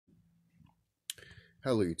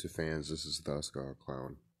Hello YouTube fans, this is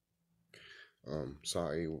TheSkullKlown.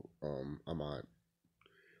 Sorry, I'm on.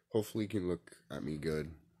 Hopefully you can look at me good.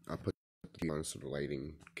 I put the TV on so the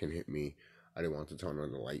lighting can hit me. I didn't want to turn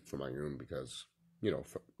on the light for my room because,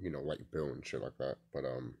 light bill and shit like that. But,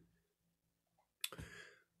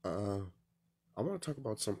 uh, I want to talk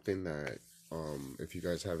about something that, if you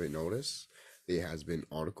guys haven't noticed, there has been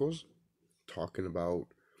articles talking about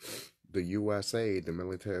the USA, the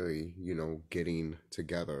military, getting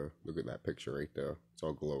together. Look at that picture right there. It's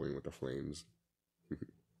all glowing with the flames.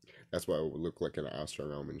 That's why it would look like an astral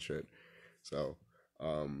realm and shit. So,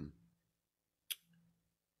 um,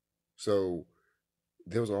 so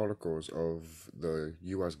there was articles of the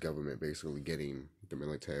U.S. government basically getting the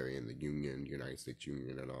military and the Union, United States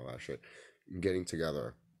Union, and all that shit, getting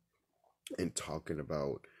together and talking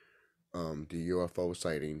about the UFO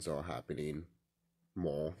sightings are happening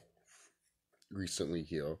more recently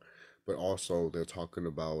here, but also they're talking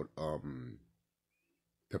about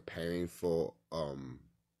preparing for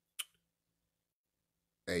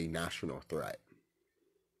a national threat.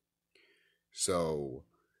 So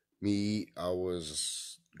I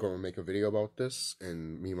was going to make a video about this,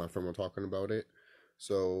 and me and my friend were talking about it.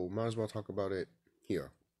 So might as well talk about it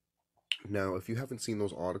here. Now, if you haven't seen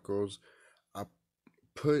those articles, I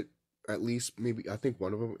put at least maybe I think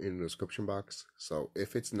one of them in the description box. So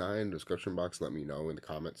if it's not in the description box, let me know in the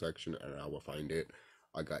comment section, and I will find it.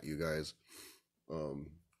 I got you guys. Um,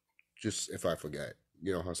 just if I forget,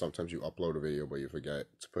 you know how sometimes you upload a video but you forget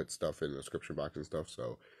to put stuff in the description box and stuff.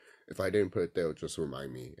 So if I didn't put it there, just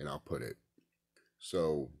remind me and I'll put it.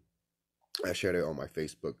 So I shared it on my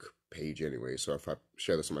Facebook page anyway. So if I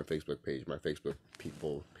share this on my Facebook page, my Facebook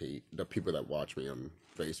the people that watch me on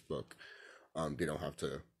Facebook, they don't have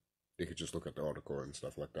to. They could just look at the article and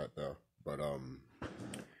stuff like that though. But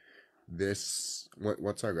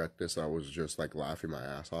once I got this, I was just like laughing my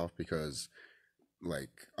ass off because, like,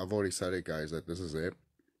 I've already said it, guys, that this is it.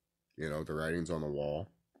 You know, the writing's on the wall.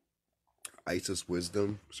 Isis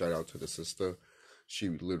Wisdom, shout out to the sister. She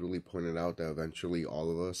literally pointed out that eventually all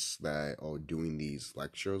of us that are doing these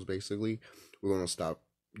lectures, basically, we're going to stop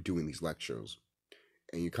doing these lectures.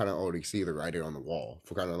 And you kind of already see the writing on the wall.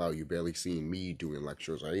 For kind of loud, you barely seeing me doing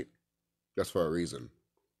lectures, right? That's for a reason.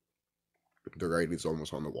 The writing's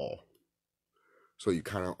almost on the wall. So you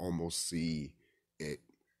kind of almost see it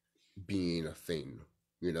being a thing,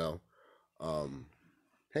 you know?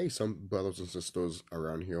 Hey, some brothers and sisters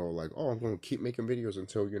around here are like, oh, I'm going to keep making videos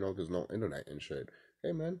until, there's no internet and shit.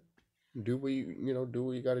 Hey, man, do what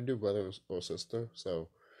you got to do, brother or sister. So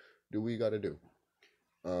do what you got to do.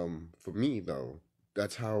 For me, though,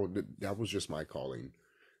 that was just my calling.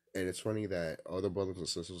 And it's funny that other brothers and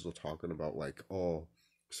sisters are talking about, like, oh,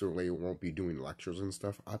 so they won't be doing lectures and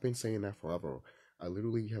stuff. I've been saying that forever. I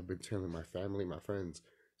literally have been telling my family, my friends,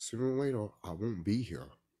 sooner or later, I won't be here.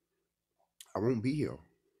 I won't be here.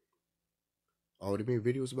 I already made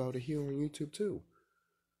videos about it here on YouTube too.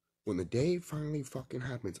 When the day finally fucking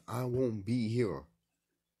happens, I won't be here.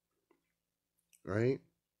 Right?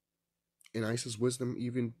 And Isis Wisdom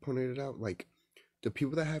even pointed it out, like, the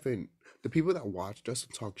people that watched us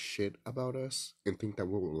and talk shit about us and think that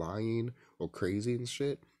we're lying or crazy and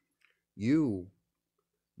shit,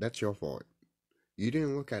 that's your fault. You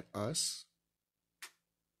didn't look at us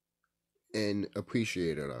and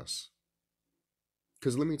appreciated us.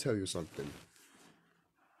 Because let me tell you something.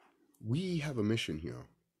 We have a mission here.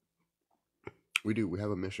 We do. We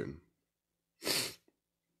have a mission.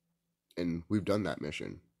 And we've done that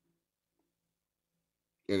mission.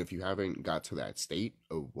 And if you haven't got to that state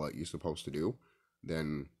of what you're supposed to do,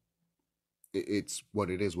 then it's what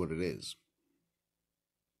it is, what it is.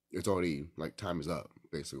 It's already, like, time is up,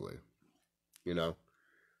 basically. You know?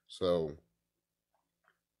 So,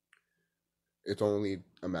 it's only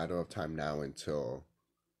a matter of time now until,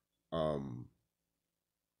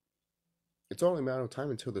 it's only a matter of time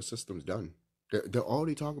until the system's done. They're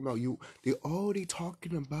already talking about you. They're already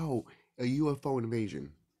talking about a UFO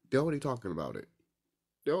invasion. They're already talking about it.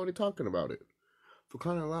 They're already talking about it. For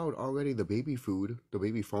crying out loud, already the baby food, the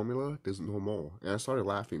baby formula, there's no more. And I started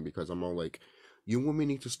laughing because I'm all like, you women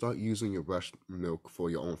need to start using your breast milk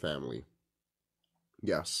for your own family.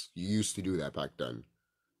 Yes, you used to do that back then.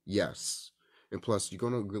 Yes. And plus, you're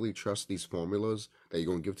going to really trust these formulas that you're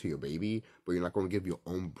going to give to your baby, but you're not going to give your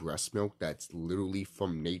own breast milk that's literally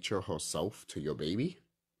from nature herself to your baby?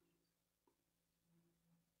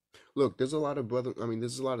 Look, there's a lot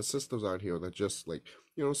of sisters out here that just, like,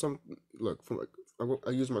 look,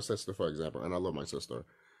 I use my sister for example, and I love my sister.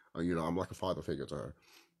 I'm like a father figure to her.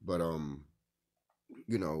 But,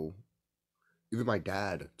 you know, even my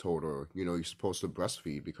dad told her, you know, you're supposed to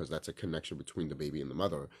breastfeed because that's a connection between the baby and the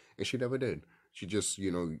mother, and she never did. She just,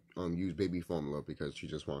 you know, used baby formula because she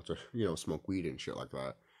just wants to, you know, smoke weed and shit like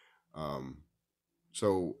that. Um,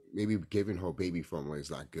 so maybe giving her baby formula is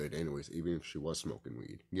not good, anyways. Even if she was smoking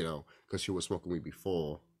weed, you know, because she was smoking weed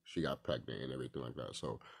before she got pregnant and everything like that.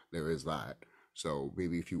 So there is that. So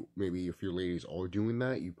maybe if your ladies are doing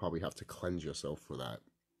that, you probably have to cleanse yourself for that,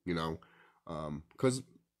 you know, because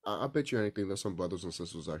I bet you anything there's some brothers and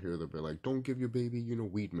sisters out here that be like, don't give your baby, you know,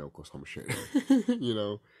 weed milk or some shit, you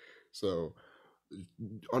know. So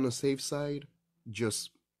on the safe side,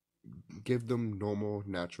 just give them normal,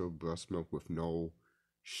 natural breast milk with no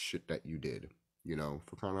shit that you did. You know,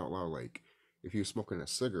 for crying out loud, like if you're smoking a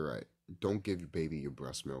cigarette, don't give your baby your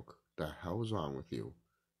breast milk. The hell is wrong with you?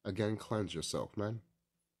 Again, cleanse yourself, man.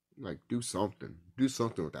 Like do something. Do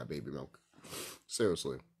something with that baby milk.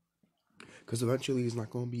 Seriously. Because eventually there's not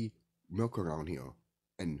gonna be milk around here.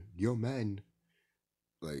 And your men,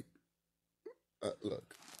 like,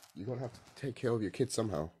 look, you're gonna have to take care of your kids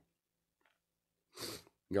somehow.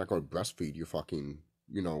 You're not gonna breastfeed your fucking,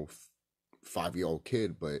 you know, 5-year-old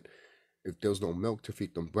kid, but if there's no milk to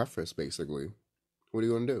feed them breakfast, basically, what are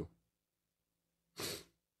you gonna do?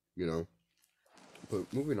 You know.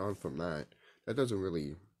 But moving on from that, that doesn't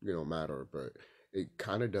really, you know, matter. But it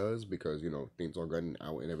kind of does because you know things are getting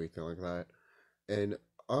out and everything like that. And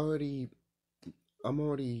already,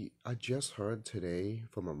 I just heard today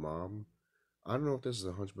from a mom. I don't know if this is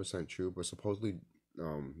 100% true, but supposedly,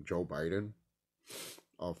 Joe Biden,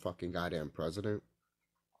 our fucking goddamn president,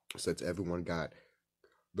 since everyone got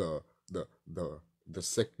the the the the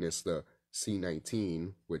sickness, the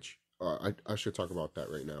C-19, which I should talk about that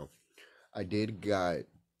right now. I did got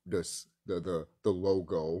this the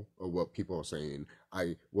logo of what people are saying.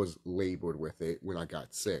 I was labeled with it when I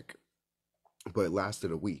got sick, but it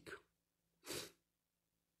lasted a week.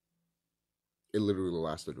 It literally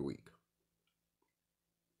lasted a week.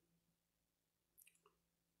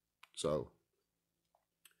 So,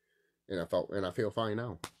 and I feel fine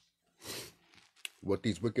now. What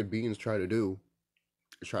these wicked beings try to do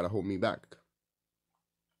is try to hold me back.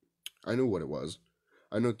 I knew what it was.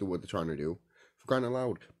 I knew what they're trying to do. For crying out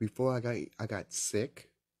loud, before I got sick,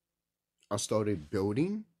 I started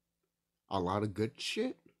building a lot of good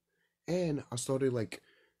shit, and I started like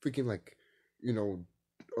freaking like, you know,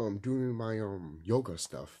 doing my yoga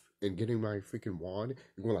stuff and getting my freaking wand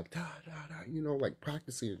and going like da da da, you know, like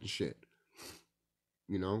practicing and shit,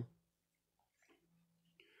 you know.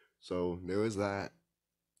 So there is that,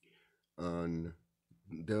 and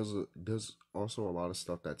there's also a lot of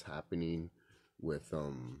stuff that's happening with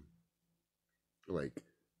like,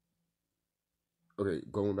 okay,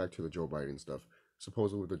 going back to the Joe Biden stuff.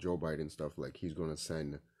 Supposedly with the Joe Biden stuff, like he's gonna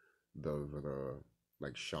send the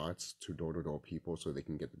like shots to door people so they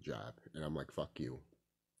can get the jab, and I'm like, fuck you,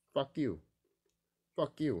 fuck you,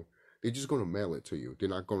 fuck you. They're just gonna mail it to you. They're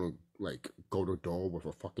not gonna like go to door with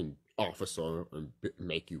a fucking officer and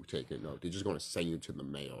make you take it. No, they're just gonna send you to the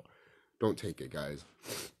mail. Don't take it, guys.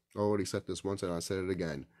 I already said this once and I said it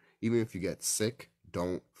again. Even if you get sick,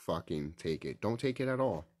 don't fucking take it. Don't take it at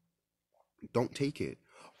all. Don't take it.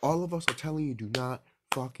 All of us are telling you, do not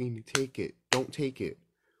fucking take it. Don't take it.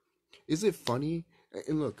 Is it funny?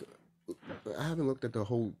 And look, I haven't looked at the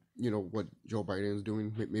whole, you know, what Joe Biden is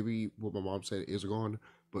doing. Maybe what my mom said is gone.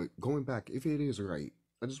 But going back, if it is right,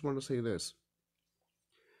 I just want to say this.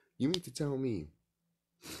 You need to tell me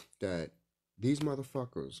that these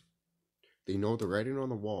motherfuckers, they know the writing on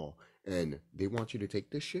the wall and they want you to take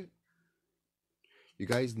this shit. You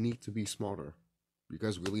guys need to be smarter. You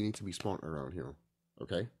guys really need to be smart around here.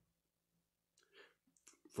 Okay?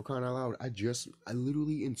 For crying out loud, I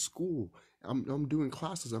literally in school. I'm doing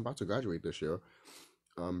classes. I'm about to graduate this year.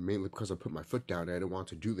 Mainly because I put my foot down. I didn't want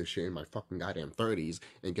to do this shit in my fucking goddamn 30s.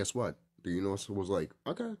 And guess what? The universe was like,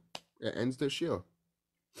 okay, it ends this year.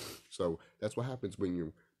 So that's what happens when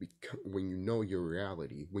you know your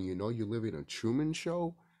reality. When you know you live in a Truman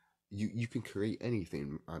Show, you can create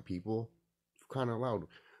anything, people. For crying out loud,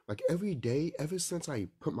 like every day, ever since I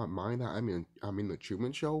put my mind that I'm in the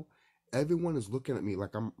Truman Show, everyone is looking at me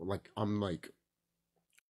like I'm like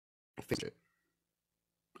fix it.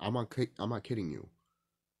 I'm not kidding you.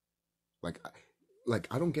 Like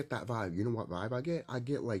I don't get that vibe. You know what vibe I get? I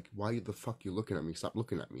get like, why the fuck you looking at me? Stop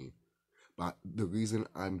looking at me. But the reason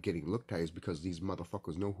I'm getting looked at is because these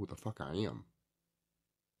motherfuckers know who the fuck I am.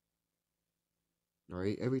 All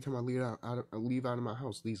right. Every time I leave out of my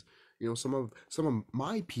house, these, you know, some of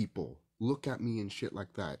my people look at me and shit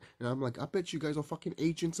like that, and I'm like, I bet you guys are fucking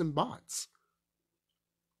agents and bots.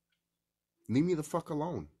 Leave me the fuck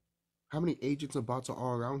alone. How many agents and bots are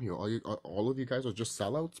all around here? Are all of you guys are just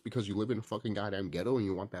sellouts because you live in a fucking goddamn ghetto and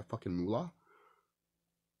you want that fucking moolah?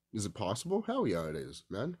 Is it possible? Hell yeah, it is,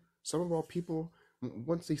 man. Some of our people,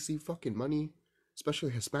 once they see fucking money, especially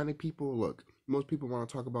Hispanic people, look, most people want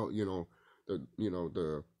to talk about,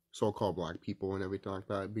 the so-called black people and everything like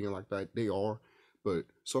that, being like that. They are, but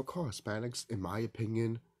so-called Hispanics, in my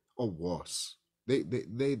opinion, are worse.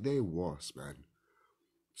 They worse, man.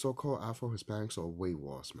 So-called Afro-Hispanics are way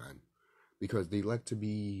worse, man, because they like to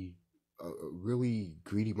be really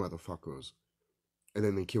greedy motherfuckers, and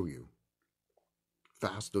then they kill you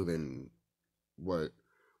faster than what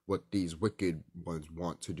what these wicked ones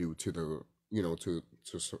want to do to the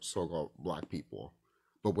to so-called black people.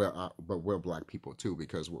 But we're black people too,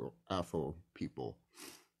 because we're Afro people.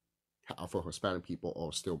 Afro Hispanic people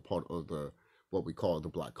are still part of the what we call the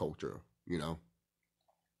black culture,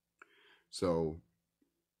 So,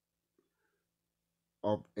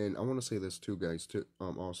 and I want to say this too, guys. Too,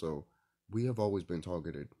 also, we have always been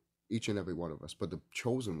targeted, each and every one of us. But the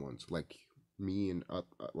chosen ones, like me and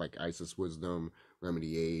like Isis Wisdom,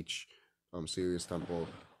 Remedy H, Serious Temple,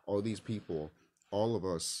 all these people, all of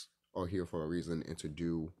us are here for a reason and to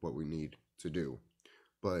do what we need to do.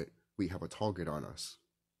 But we have a target on us.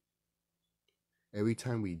 Every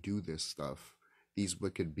time we do this stuff, these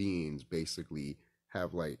wicked beings basically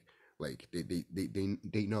have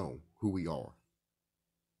they know who we are.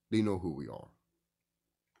 They know who we are.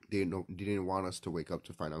 They didn't want us to wake up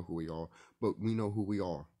to find out who we are, but we know who we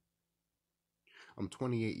are. I'm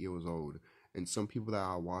 28 years old, and some people that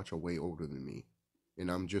I watch are way older than me.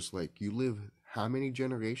 And I'm just like, you live how many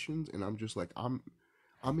generations? And I'm just like, I'm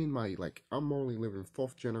in my, like, I'm only living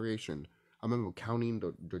fourth generation. I remember counting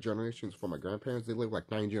the generations for my grandparents. They lived like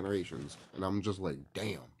 9 generations. And I'm just like,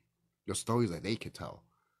 damn, the stories that they could tell,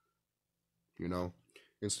 you know?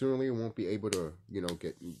 And sooner you won't be able to,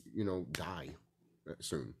 get, die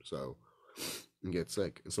soon. So, and get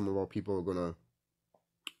sick. And some of our people are gonna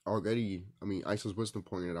already, I mean, Isis Wisdom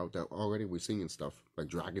pointed out that already we're seeing stuff, like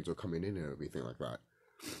dragons are coming in and everything like that.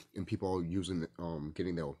 And people are using,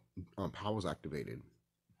 getting their powers activated.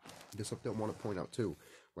 There's something I want to point out too.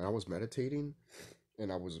 When I was meditating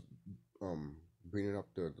and I was bringing up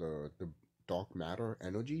the dark matter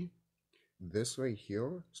energy, this right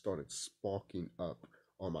here started sparking up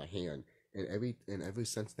on my hand. And ever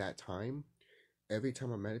since that time, every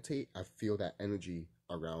time I meditate, I feel that energy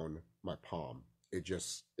around my palm. It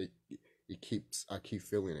keeps, I keep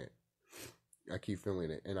feeling it. I keep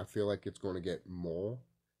feeling it, and I feel like it's going to get more.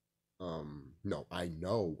 No, I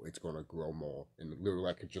know it's going to grow more, and literally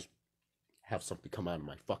I could just have something come out of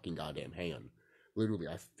my fucking goddamn hand. Literally,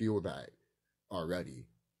 I feel that already.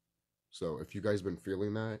 So if you guys been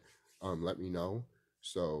feeling that, let me know.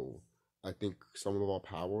 So I think some of our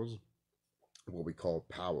powers, what we call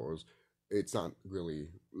powers, it's not really.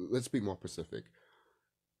 Let's be more specific.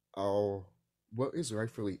 Our what is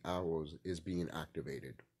rightfully ours is being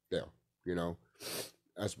activated there. You know,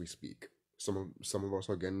 as we speak. Some of us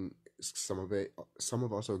are getting some of it. Some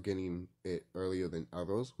of us are getting it earlier than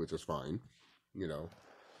others, which is fine. You know,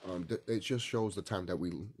 it just shows the time that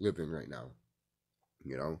we live in right now.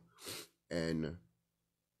 You know, and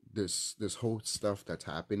this whole stuff that's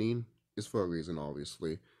happening is for a reason,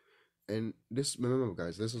 obviously. And this, remember,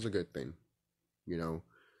 guys, this is a good thing. You know,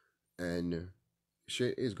 and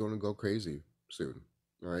shit is gonna go crazy soon.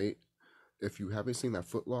 All right. If you haven't seen that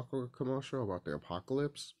Foot Locker commercial about the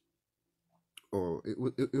apocalypse, or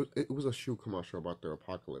it was a shoe commercial about the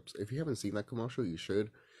apocalypse. If you haven't seen that commercial, you should,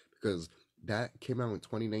 because that came out in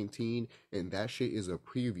 2019, and that shit is a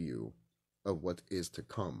preview of what is to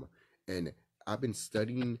come. And I've been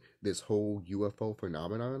studying this whole UFO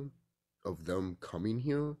phenomenon of them coming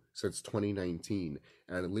here since 2019,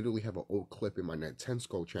 and I literally have an old clip in my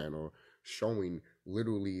TheSkullKlown channel showing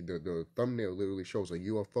literally the thumbnail literally shows a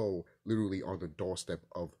UFO literally on the doorstep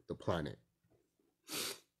of the planet.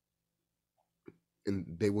 And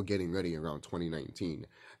they were getting ready around 2019.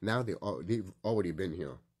 Now they've already been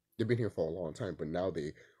here. They've been here for a long time, but now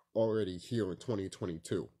they already here in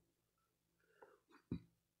 2022.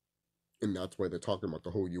 And that's why they're talking about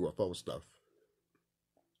the whole UFO stuff.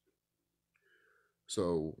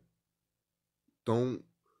 So don't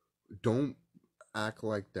act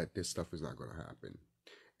like that this stuff is not going to happen.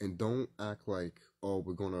 And don't act like, oh,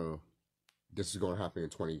 this is going to happen in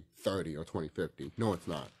 2030 or 2050. No, it's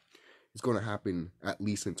not. It's going to happen at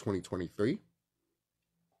least in 2023.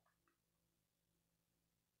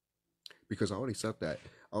 Because I already said that.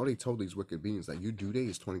 I already told these wicked beings that your due date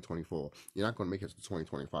is 2024. You're not going to make it to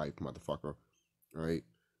 2025, motherfucker. All right?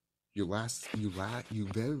 Your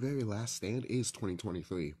very, very last stand is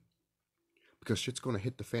 2023. because shit's gonna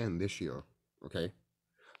hit the fan this year. Okay.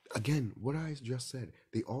 Again, what I just said.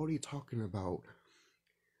 They already talking about.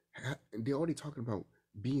 They already talking about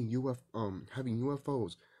being having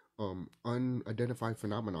UFOs, unidentified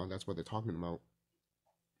phenomenon. That's what they're talking about.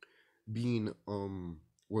 Being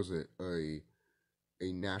was it a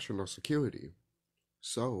national security?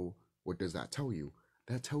 So what does that tell you?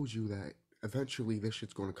 That tells you that eventually this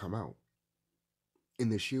shit's gonna come out,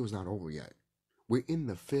 and this year is not over yet. We're in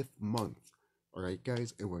the 5th month, all right,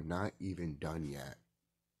 guys, and we're not even done yet.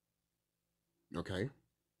 Okay,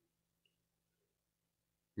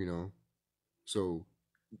 you know, so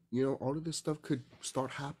all of this stuff could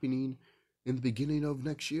start happening in the beginning of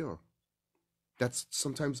next year. That's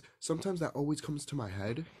sometimes that always comes to my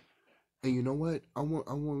head, and you know what? I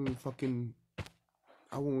won't fucking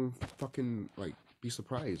like be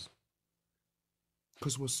surprised.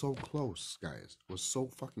 Because we're so close, guys. We're so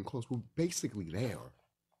fucking close. We're basically there.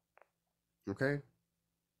 Okay?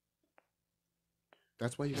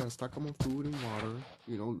 That's why you gotta stock up on food and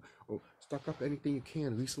water. Stock up anything you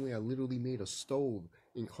can. Recently, I literally made a stove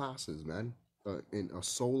in classes, man. In a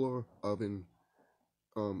solar oven.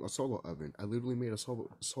 A solar oven. I literally made a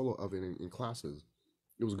solar oven in classes.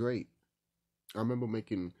 It was great. I remember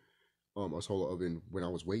making a solar oven when I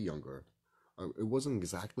was way younger. It wasn't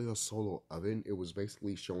exactly a solar oven. It was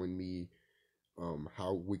basically showing me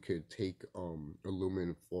how we could take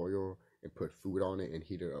aluminum foil and put food on it and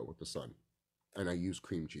heat it up with the sun. And I used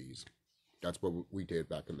cream cheese. That's what we did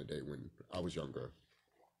back in the day when I was younger.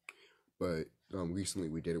 But recently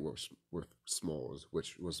we did it with s'mores,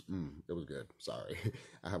 which was it was good. Sorry,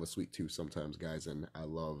 I have a sweet tooth sometimes, guys, and I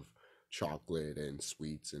love chocolate and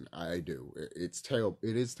sweets, and I do. It's terrible.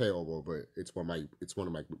 It is terrible, but it's one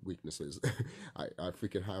of my weaknesses. I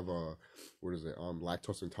freaking have what is it?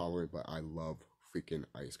 Lactose intolerant, but I love freaking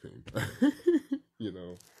ice cream. you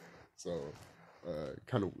know, so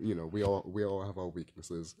kind of we all have our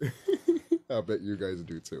weaknesses. I bet you guys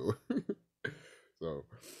do too. So.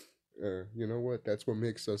 You know what? That's what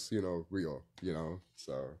makes us, real,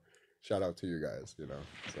 So, shout out to you guys,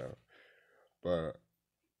 So, but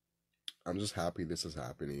I'm just happy this is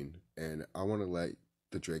happening, and I want to let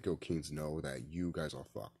the Draco Kings know that you guys are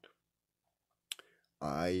fucked.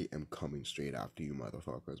 I am coming straight after you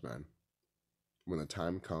motherfuckers, man. When the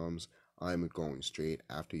time comes, I'm going straight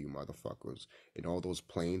after you motherfuckers. And all those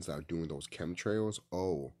planes that are doing those chemtrails,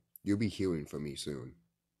 oh, you'll be hearing from me soon.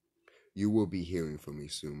 You will be hearing from me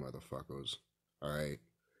soon, motherfuckers. Alright?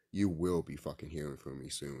 You will be fucking hearing from me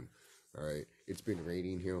soon. Alright? It's been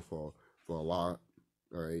raining here for a lot.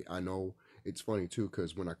 Alright? I know it's funny too,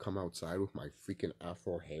 because when I come outside with my freaking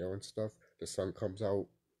afro hair and stuff, the sun comes out,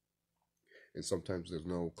 and sometimes there's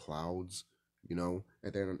no clouds, and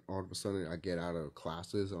then all of a sudden I get out of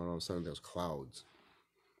classes, and all of a sudden there's clouds.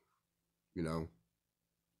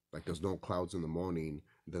 Like there's no clouds in the morning,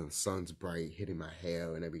 the sun's bright, hitting my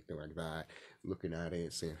hair and everything like that, looking at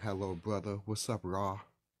it, saying, hello, brother, what's up, raw?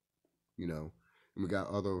 And we got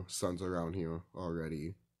other suns around here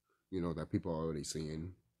already, that people are already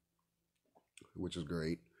seeing, which is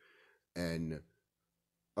great. And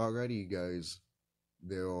already, guys,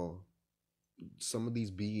 there are some of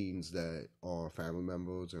these beings that are family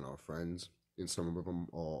members and our friends, and some of them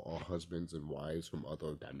are our husbands and wives from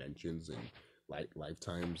other dimensions and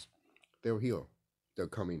lifetimes. They're here. They're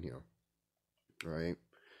coming here. Right?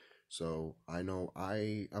 So I know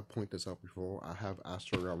I point this out before. I have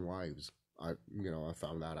Astrogram wives. I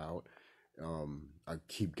found that out. I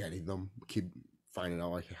keep getting them. Keep finding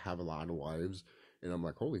out I have a lot of wives, and I'm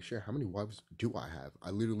like, holy shit, how many wives do I have?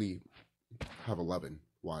 I literally have 11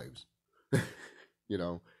 wives. I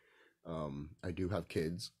do have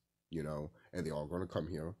kids. And they're all gonna come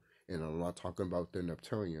here. And I'm not talking about the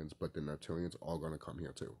Neptunians, but the Neptunians are gonna come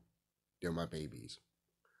here too. They're my babies.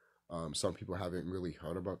 Some people haven't really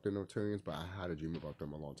heard about the Neptunians, but I had a dream about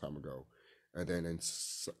them a long time ago. And then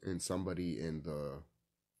in somebody in the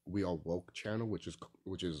We Are Woke channel, which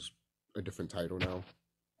is a different title now,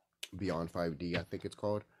 Beyond 5D, I think it's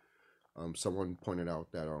called. Someone pointed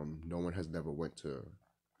out that no one has never went to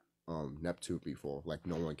Neptune before. Like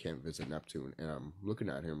no one can visit Neptune, and I'm looking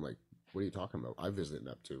at him like, what are you talking about? I visited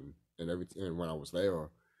Neptune, and when I was there,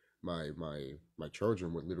 my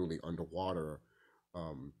children were literally underwater.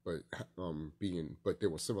 But they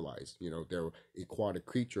were civilized. They're aquatic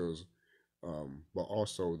creatures, but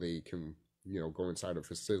also they can go inside a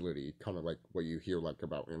facility, kind of like what you hear like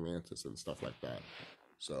about Atlantis and stuff like that.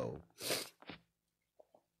 So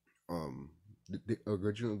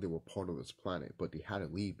originally they were part of this planet, but they had to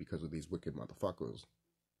leave because of these wicked motherfuckers.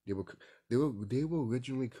 They were they were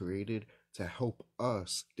originally created to help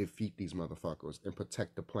us defeat these motherfuckers and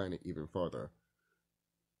protect the planet even further.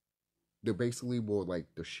 They basically were like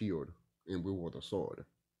the shield, and we were the sword.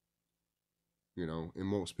 You know, and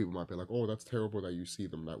most people might be like, "Oh, that's terrible that you see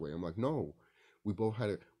them that way." I'm like, no, we both had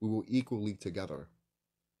it. We were equally together.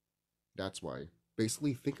 That's why.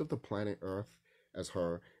 Basically, think of the planet Earth as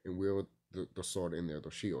her, and we're the sword in there,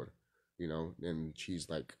 the shield. You know, and she's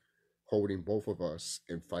like holding both of us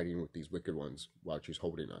and fighting with these wicked ones while she's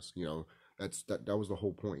holding us. You know, that was the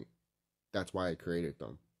whole point. That's why I created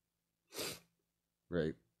them,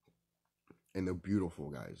 right? And they're beautiful,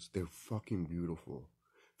 guys. They're fucking beautiful.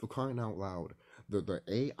 For crying out loud, the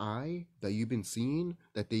AI that you've been seeing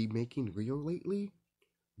that they making real lately,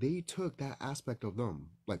 they took that aspect of them,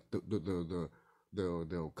 like the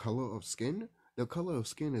color of skin. Their color of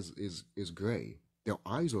skin is gray. Their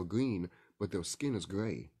eyes are green, but their skin is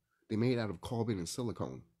gray. They made out of carbon and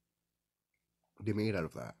silicone. They made out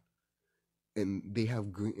of that, and they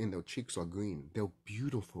have green, and their cheeks are green. They're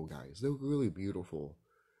beautiful, guys. They're really beautiful.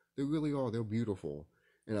 They really are. They're beautiful.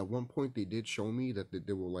 And at one point, they did show me that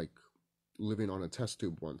they were like living on a test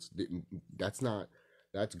tube once. That's not.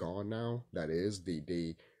 That's gone now. That is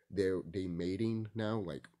they mating now,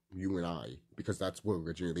 like you and I, because that's what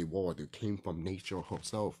originally they were. They came from nature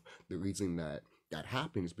herself. The reason that that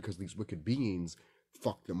happened is because these wicked beings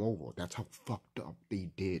fucked them over. That's how fucked up they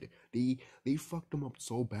did. They fucked them up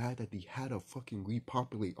so bad that they had to fucking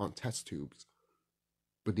repopulate on test tubes.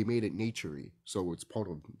 But they made it naturey, so it's part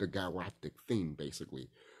of the galactic thing, basically.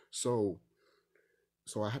 So,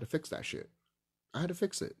 so I had to fix that shit. I had to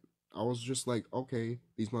fix it. I was just like, okay,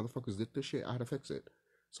 these motherfuckers did this shit. I had to fix it.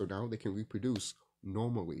 So now they can reproduce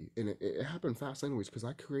normally, and it happened fast, anyways, because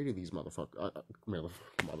I created these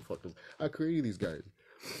motherfuckers. I created these guys.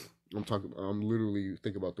 I'm talking. I'm literally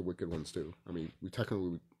thinking about the wicked ones too. I mean, we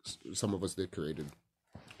technically, some of us did created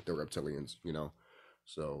the reptilians, you know.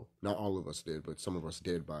 So not all of us did, but some of us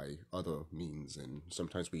did by other means, and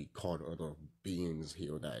sometimes we caught other beings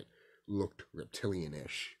here that looked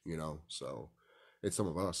reptilian-ish, you know. So, and some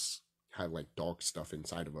of us had like dark stuff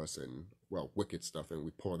inside of us, and well, wicked stuff, and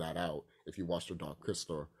we pour that out. If you watch the Dark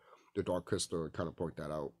Crystal kind of point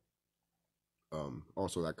that out.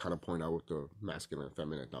 Also, that kind of point out with the masculine and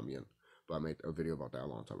feminine también, but I made a video about that a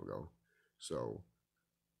long time ago. So,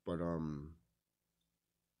 but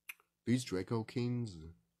these Draco Kings,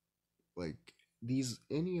 like these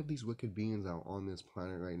any of these wicked beings out on this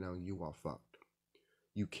planet right now, you are fucked.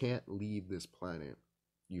 You can't leave this planet.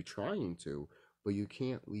 You're trying to, but you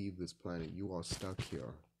can't leave this planet. You are stuck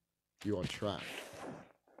here. You are trapped.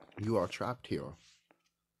 You are trapped here.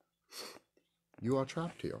 You are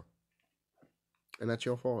trapped here. And that's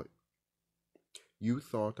your fault. You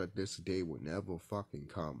thought that this day would never fucking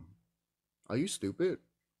come. Are you stupid?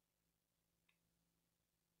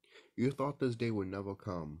 You thought this day would never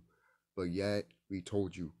come, but yet we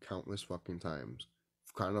told you countless fucking times.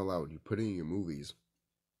 Kind of loud. You put it in your movies,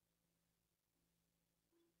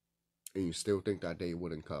 and you still think that day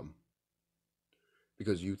wouldn't come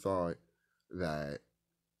because you thought that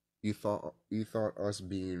you thought us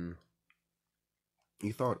being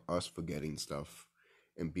you thought us forgetting stuff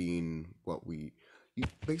and being what we you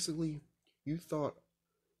basically you thought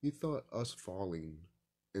you thought us falling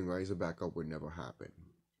and rising back up would never happen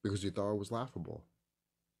because you thought it was laughable.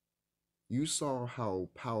 You saw how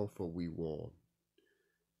powerful we were,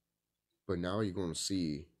 but now you're going to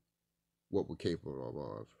see what we're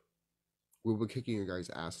capable of. We were kicking your guys'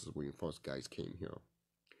 asses when you first guys came here.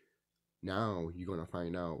 Now you're going to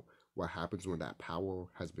find out what happens when that power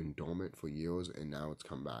has been dormant for years and now it's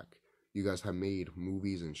come back. You guys have made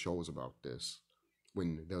movies and shows about this.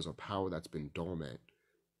 When there's a power that's been dormant,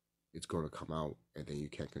 it's going to come out and then you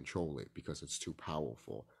can't control it because it's too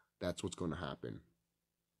powerful. That's what's going to happen.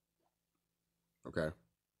 Okay?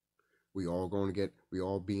 We all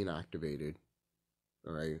being activated.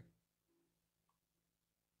 All right?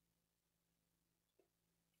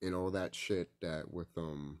 And all that shit that with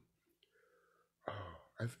oh,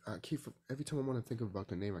 I keep every time I want to think about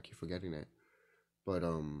the name, I keep forgetting it. But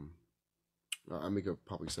I make a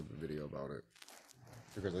probably separate video about it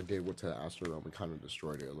because I did went to the astral realm and kind of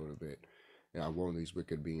destroyed it a little bit. And I'm one of these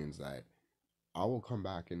wicked beings that I will come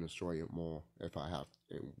back and destroy it more if I have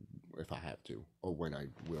to, or when I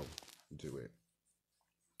will do it.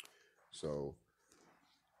 So,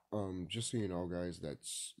 just so you know, guys,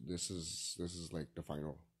 this is like the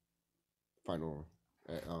final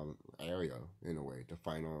area in a way, the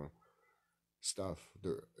final stuff.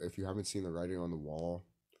 If you haven't seen the writing on the wall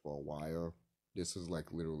for a while, this is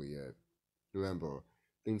like literally it. Remember,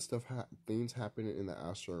 things happen in the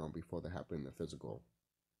astral realm before they happen in the physical.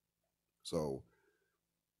 So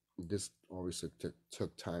this obviously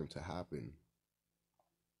took time to happen,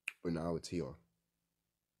 but now it's here.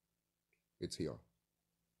 It's here.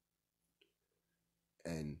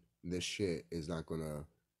 And this shit is not gonna,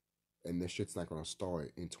 and this shit's not gonna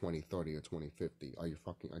start in 2030 or 2050. Are you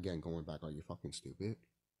fucking, again, going back, are you fucking stupid?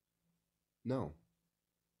 No.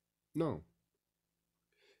 No.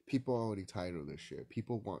 People are already tired of this shit.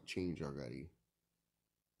 People want change already.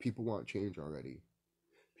 People want change already.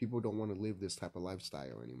 People don't want to live this type of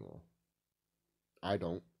lifestyle anymore. I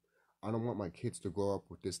don't. I don't want my kids to grow up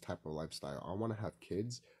with this type of lifestyle. I want to have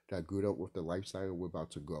kids that grew up with the lifestyle we're about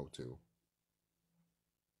to grow to.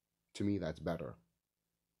 To me, that's better.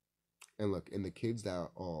 And look, and the kids that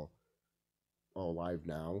are alive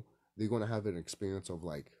now, they're gonna have an experience of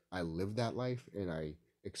like, I lived that life and I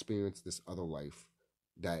experienced this other life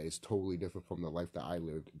that is totally different from the life that I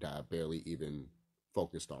lived that I barely even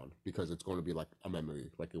focused on, because it's going to be like a memory,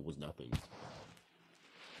 like it was nothing.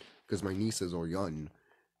 Because my nieces are young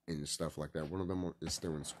and stuff like that. One of them is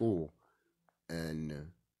still in school, and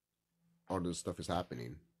all this stuff is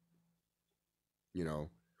happening, you know.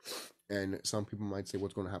 And some people might say,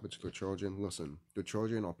 what's going to happen to the children? Listen, the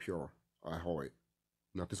children are pure at heart.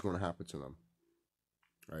 Nothing's going to happen to them,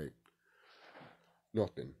 right?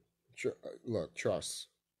 Nothing. Look, trust.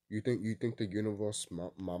 You think the universe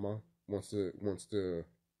mama wants to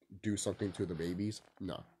do something to the babies?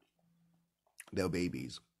 No. They're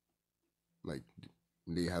babies. Like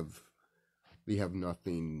they have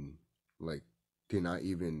nothing. Like they're not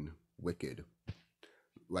even wicked.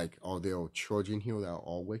 Like, are there children here that are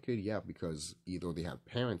all wicked? Yeah, because either they have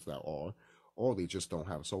parents that are, or they just don't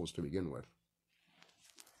have souls to begin with.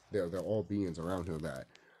 They're all beings around here that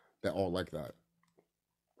are like that.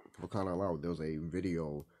 For crying out loud, there's a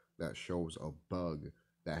video that shows a bug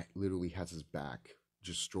that literally has his back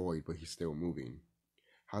destroyed, but he's still moving.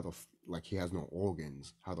 How the like he has no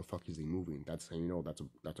organs? How the fuck is he moving? That's how you know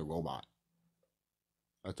that's a robot.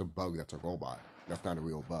 That's a bug. That's a robot. That's not a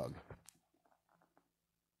real bug.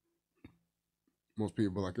 Most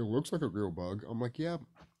people are like, it looks like a real bug. I'm like, yeah,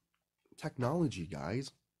 technology,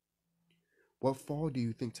 guys. What fall do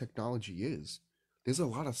you think technology is? There's a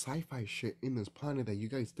lot of sci-fi shit in this planet that you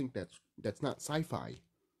guys think that's not sci-fi.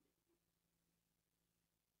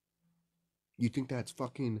 You think that's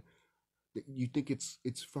fucking. You think it's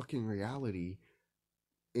fucking reality,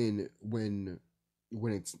 and when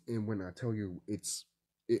I tell you it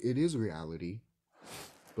is reality,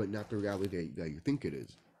 but not the reality that you think it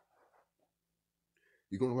is.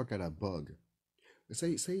 You're gonna look at a bug.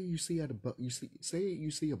 Say you see at a bug you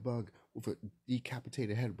see a bug with a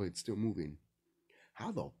decapitated head, but it's still moving.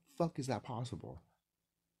 How the fuck is that possible?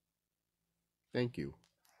 Thank you.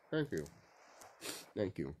 Thank you.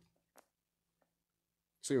 Thank you.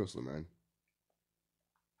 Seriously, man.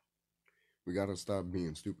 We gotta stop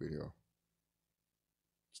being stupid here.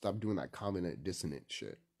 Stop doing that covenant dissonant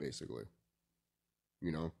shit, basically.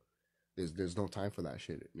 You know? There's no time for that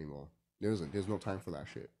shit anymore. There's no time for that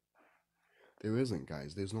shit. There isn't,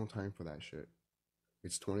 guys. There's no time for that shit.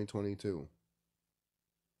 It's 2022.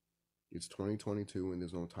 It's 2022 and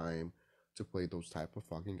there's no time to play those type of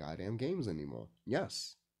fucking goddamn games anymore.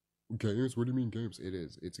 Yes. Games? What do you mean games? It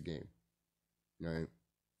is. It's a game. Right?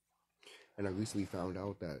 And I recently found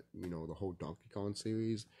out that, you know, the whole Donkey Kong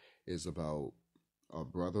series is about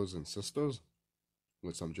brothers and sisters,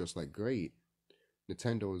 which I'm just like, great.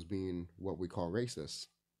 Nintendo is being what we call racist.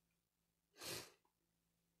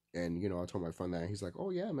 And, you know, I told my friend that, he's like, oh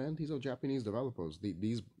yeah, man, these are Japanese developers.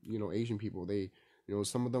 These, you know, Asian people, they, you know,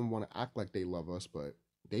 some of them want to act like they love us, but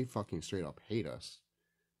they fucking straight up hate us.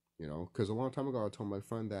 You know, because a long time ago, I told my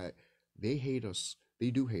friend that they hate us.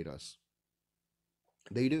 They do hate us.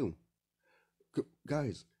 They do.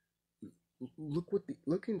 Guys,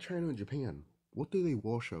 look in China and Japan. What do they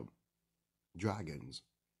worship? Dragons.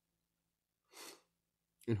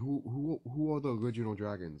 And who are the original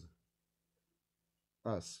dragons?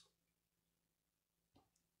 Us.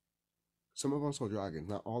 Some of us are dragons.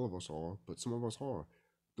 Not all of us are, but some of us are.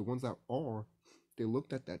 The ones that are, they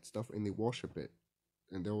looked at that stuff and they worship it.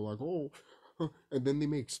 And they were like, oh. And then they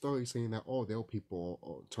make stories saying that, oh, their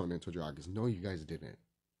people turned into dragons. No, you guys didn't.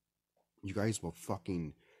 You guys were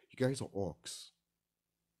fucking. You guys are orcs.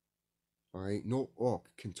 Alright? No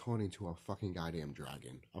orc can turn into a fucking goddamn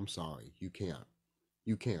dragon. I'm sorry. You can't.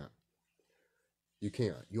 You can't. You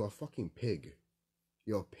can't. You're a fucking pig.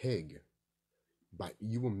 You're a pig. But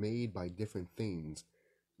you were made by different things.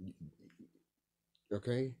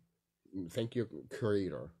 Okay? Thank your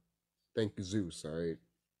creator. Thank Zeus, alright?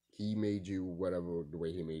 He made you whatever the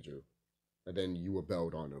way he made you. And then you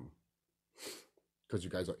rebelled on him. Because you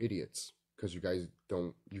guys are idiots. because you guys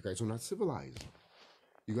are not civilized.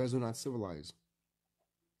 You guys are not civilized.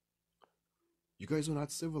 You guys are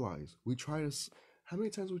not civilized. We try to, how many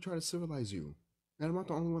times we try to civilize you? And I'm not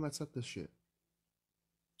the only one that said this shit.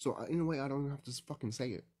 So in a way, I don't even have to fucking say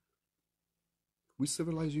it. We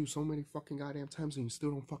civilize you so many fucking goddamn times and you still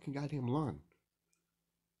don't fucking goddamn learn.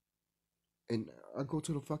 And I go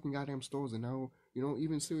to the fucking goddamn stores and now, you know,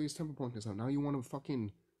 even Serious Temper point this out. Now you want to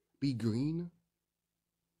fucking be green?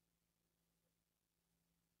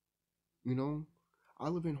 You know? I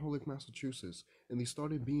live in Holyoke, Massachusetts, and they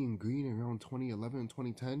started being green around 2011 and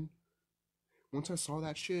 2010. Once I saw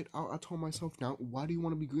that shit, I told myself, now, why do you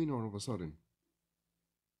want to be green all of a sudden?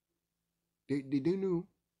 They knew.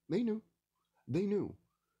 They knew. They knew.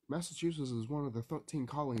 Massachusetts is one of the 13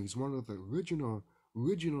 colonies, one of the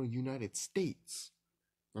original United States.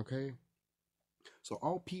 Okay? So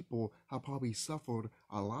all people have probably suffered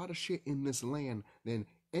a lot of shit in this land than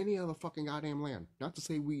any other fucking goddamn land. Not to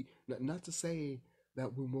say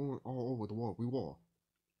that we weren't all over the world. We were.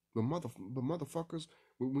 But motherfuckers,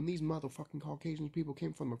 when these motherfucking Caucasian people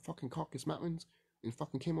came from the fucking Caucasus Mountains and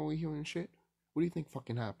fucking came over here and shit, what do you think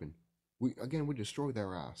fucking happened? We destroyed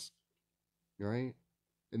their ass. Alright?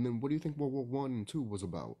 And then what do you think World War One and Two was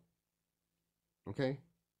about? Okay?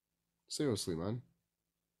 Seriously, man.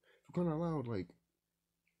 For crying out loud, like,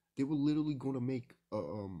 they were literally going to make a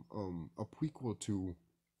prequel to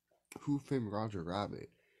Who Framed Roger Rabbit.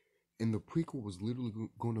 And the prequel was literally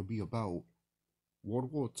going to be about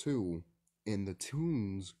World War II and the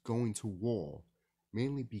Toons going to war.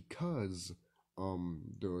 Mainly because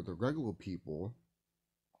the regular people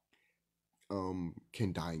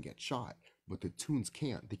can die and get shot. But the Toons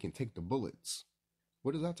can't. They can take the bullets.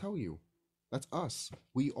 What does that tell you? That's us.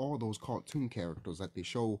 We are those cartoon characters that they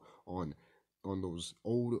show on those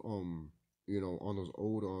old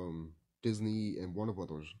Disney and Warner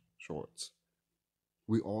Brothers shorts.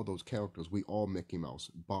 We all those characters. We all Mickey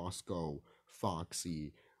Mouse, Bosco,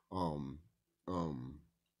 Foxy, was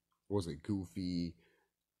it Goofy,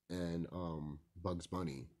 and Bugs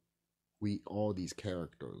Bunny. We all these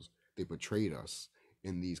characters. They portrayed us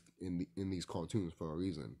in these cartoons for a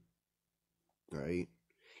reason, right?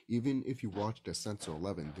 Even if you watch the Censor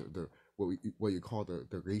 11, the what you call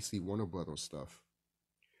the racy Warner Brothers stuff,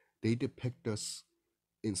 they depict us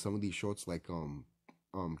in some of these shorts like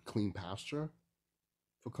Clean Pasture.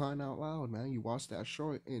 For crying out loud, man, you watch that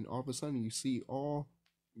short and all of a sudden you see all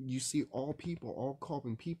people, all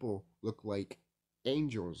carbon people look like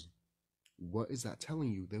angels. What is that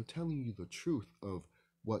telling you? They're telling you the truth of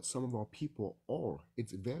what some of our people are.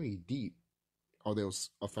 It's very deep. Are there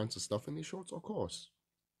offensive stuff in these shorts? Of course.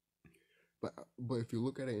 But if you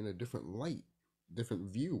look at it in a different light,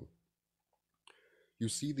 different view, you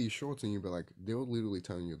see these shorts and you be like, they're literally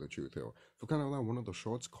telling you the truth here. For kind of like one of the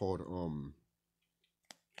shorts called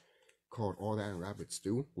All That and Rabbit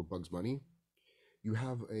Stew with Bugs Bunny, you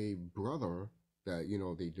have a brother that, you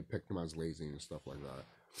know, they depict him as lazy and stuff like that.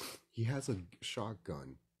 He has a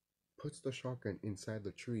shotgun, puts the shotgun inside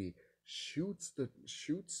the tree, shoots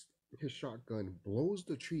his shotgun, blows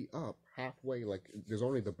the tree up halfway, like there's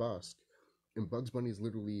only the bust, and Bugs Bunny's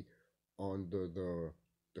literally on the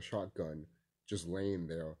shotgun, just laying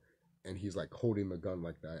there, and he's like holding the gun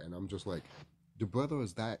like that, and I'm just like, the brother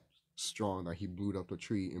is that strong that he blew up the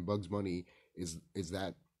tree, and Bugs Bunny is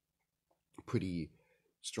that pretty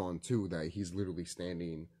strong too, that he's literally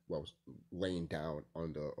standing, well, laying down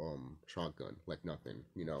on the shotgun like nothing,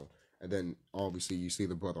 you know. And then obviously you see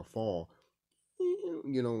the brother fall,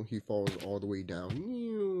 you know, he falls all the way down,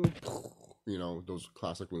 you know, those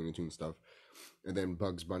classic Looney Tunes stuff. And then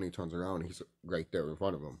Bugs Bunny turns around and he's right there in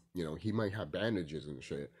front of him. You know, he might have bandages and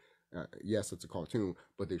shit. Yes, it's a cartoon,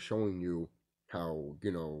 but they're showing you how,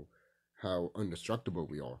 you know, how indestructible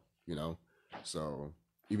we are, you know. So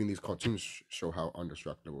even these cartoons show how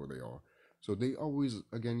indestructible they are. So they always,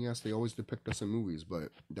 again, yes, they always depict us in movies, but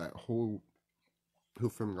that whole Who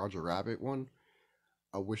Framed Roger Rabbit one,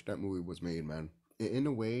 I wish that movie was made, man. In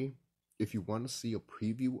a way, if you want to see a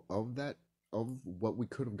preview of that, of what we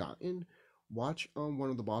could have gotten, watch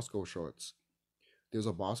one of the Bosco shorts. There's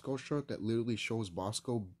a Bosco short that literally shows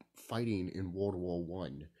Bosco fighting in World War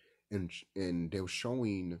One, and they're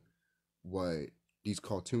showing what these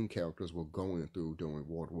cartoon characters were going through during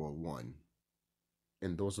World War One,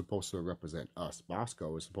 and those are supposed to represent us.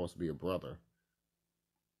 Bosco is supposed to be a brother,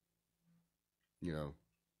 you know.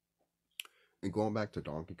 And going back to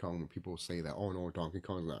Donkey Kong, when people say that, oh no, Donkey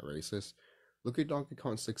Kong's not racist, look at Donkey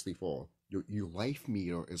Kong 64. Your life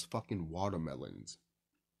meter is fucking watermelons.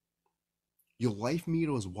 Your life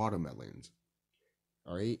meter is watermelons.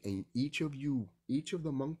 Alright? And each of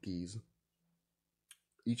the monkeys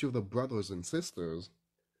each of the brothers and sisters,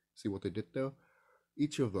 see what they did there?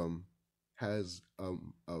 Each of them has a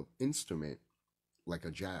instrument like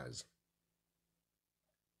a jazz.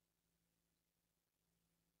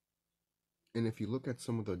 And if you look at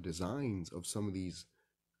some of the designs of some of these,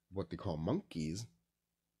 what they call monkeys,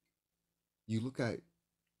 you look at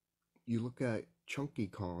Chunky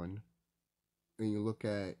Con, and you look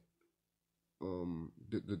at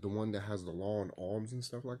the one that has the long arms and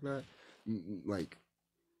stuff like that, like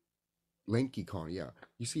Lanky Con, yeah.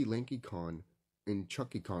 You see Lanky Con and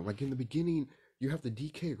Chucky Con. Like in the beginning, you have the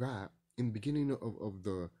DK rap in the beginning of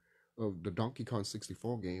the Donkey Kong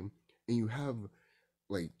 64 game, and you have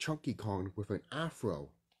like Chunky Kong with an afro,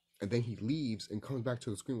 and then he leaves and comes back to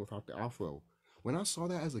the screen without the afro. When I saw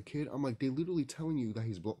that as a kid, I'm like, they literally telling you that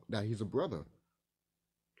he's a brother.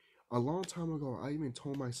 A long time ago, I even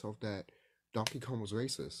told myself that Donkey Kong was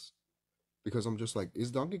racist because I'm just like,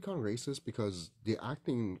 is Donkey Kong racist because they're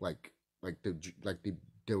acting like the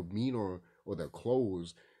demeanor or their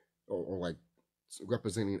clothes or like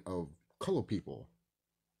representing of color people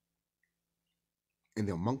and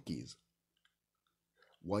they're monkeys.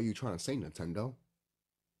 What are you trying to say, Nintendo?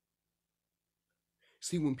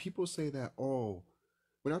 See, when people say that, oh,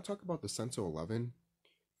 when I talk about the Sensor 11,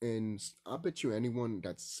 and I bet you anyone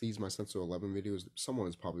that sees my Sensor 11 videos, someone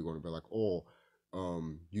is probably going to be like, oh,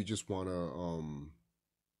 you just want to,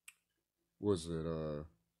 was it,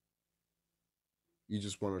 you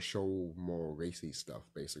just want to show more racy stuff,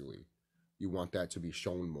 basically. You want that to be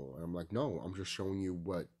shown more. And I'm like, no, I'm just showing you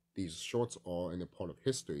what these shorts are and they're part of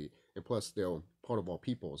history. And plus, they're part of our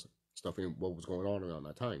people's stuff and what was going on around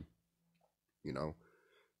that time, you know?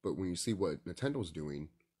 But when you see what Nintendo's doing,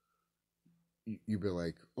 you be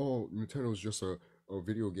like, oh, Nintendo's just a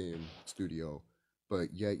video game studio.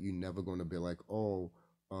 But yet you never going to be like, oh,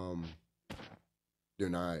 they're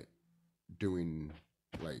not doing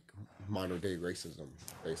like modern day racism,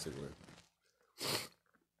 basically.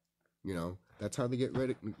 You know, that's how they get rid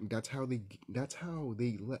of, that's how they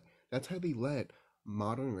let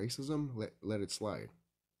modern racism let it slide.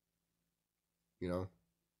 You know,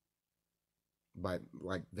 by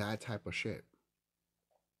like that type of shit.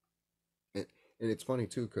 And it's funny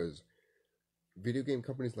too because video game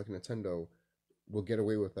companies like Nintendo will get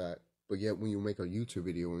away with that, but yet when you make a YouTube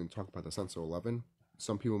video and talk about the Sensor 11,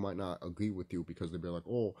 some people might not agree with you because they'll be like,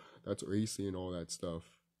 oh, that's racy and all that stuff.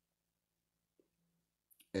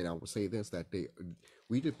 And I will say this, that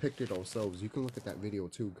we depicted ourselves. You can look at that video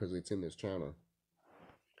too because it's in this channel.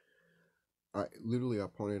 I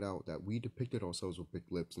pointed out that we depicted ourselves with big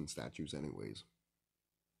lips and statues anyways.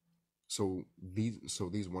 So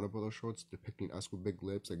these Warner Brothers shorts depicting us with big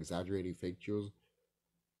lips, exaggerated features,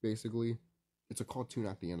 basically, it's a cartoon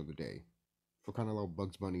at the end of the day. For kind of like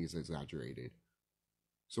Bugs Bunny is exaggerated.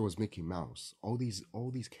 So is Mickey Mouse. All these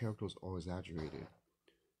characters are exaggerated.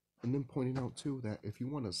 And then pointing out too that if you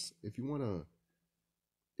wanna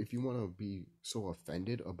be so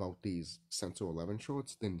offended about these Censor 11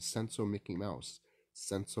 shorts, then censor Mickey Mouse,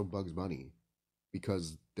 censor Bugs Bunny,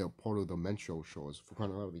 because they're part of the Mencho shows. For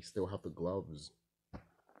crying out loud, they still have the gloves.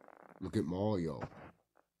 Look at Mario.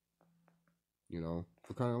 You know,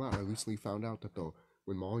 for crying out loud, I recently found out that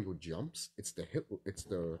when Mario jumps, it's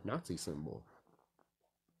the Nazi symbol.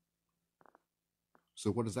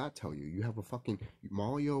 So what does that tell you? You have a fucking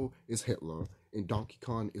Mario is Hitler and Donkey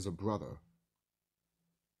Kong is a brother.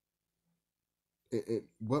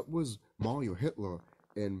 What was Mario, Hitler,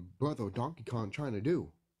 and brother Donkey Kong trying to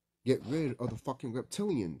do? Get rid of the fucking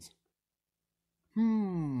reptilians.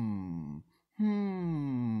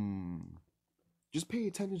 Just pay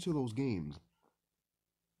attention to those games.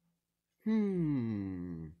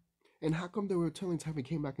 And how come the reptilians haven't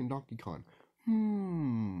came back in Donkey Kong?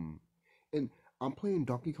 And I'm playing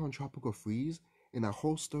Donkey Kong Tropical Freeze, and that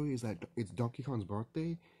whole story is that it's Donkey Kong's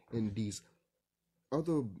birthday, and these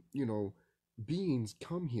other, beings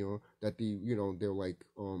come here that they're like,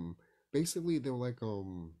 basically they're like,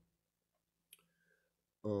 in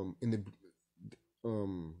the,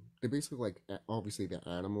 they're basically like, obviously they're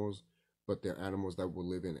animals, but they're animals that will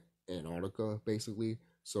live in Antarctica, basically.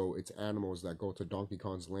 So it's animals that go to Donkey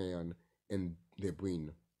Kong's land, and they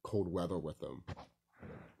bring cold weather with them.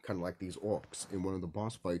 Kind of like these orcs. In one of the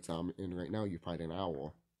boss fights I'm in right now, you fight an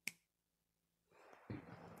owl.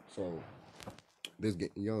 So,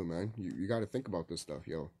 yo, man, you got to think about this stuff,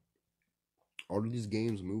 yo. All of these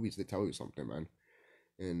games, movies, they tell you something, man.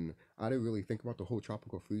 And I didn't really think about the whole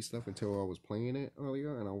Tropical Freeze stuff until I was playing it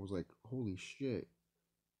earlier, and I was like, holy shit.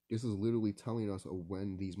 This is literally telling us of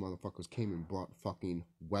when these motherfuckers came and brought fucking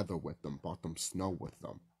weather with them, brought them snow with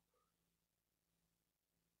them.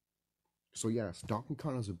 So yes, Donkey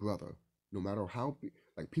Kong is a brother. No matter how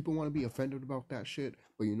Like, people want to be offended about that shit,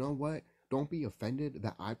 but you know what? Don't be offended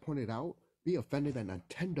that I pointed out. Be offended that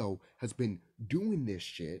Nintendo has been doing this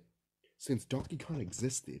shit since Donkey Kong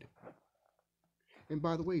existed. And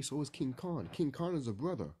by the way, so is King Kong. King Kong is a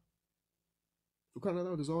brother. For crying out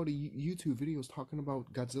loud, there's all the YouTube videos talking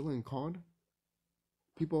about Godzilla and Kong.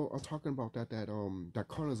 People are talking about that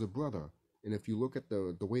Kong is a brother. And if you look at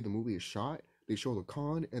the way the movie is shot, they show the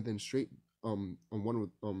Kong and then straight on one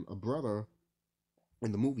with a brother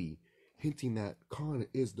in the movie, hinting that Kong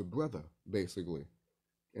is the brother, basically.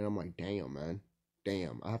 And I'm like, damn, man.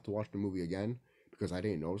 Damn. I have to watch the movie again because I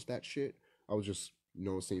didn't notice that shit. I was just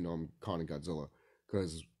noticing Kong and Godzilla.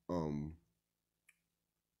 Because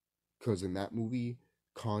in that movie,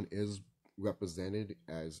 Kong is represented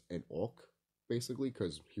as an orc, basically,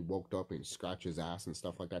 because he woke up and scratched his ass and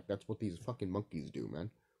stuff like that. That's what these fucking monkeys do, man.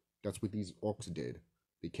 That's what these orcs did.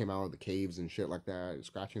 They came out of the caves and shit like that,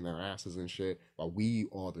 scratching their asses and shit, while we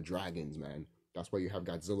are the dragons, man. That's why you have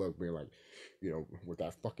Godzilla being like, with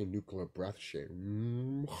that fucking nuclear breath shit.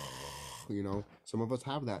 Some of us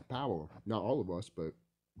have that power. Not all of us, but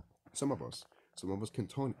some of us. Some of us can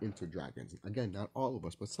turn into dragons. Again, not all of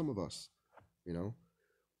us, but some of us.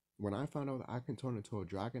 When I found out that I can turn into a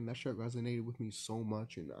dragon, that shit resonated with me so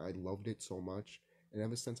much, and I loved it so much. And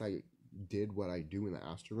ever since I did what I do in the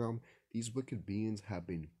astral realm, these wicked beings have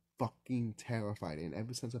been fucking terrified. And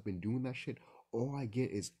ever since I've been doing that shit, all I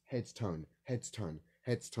get is heads turn, heads turn,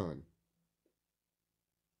 heads turn.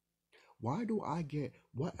 Why do I get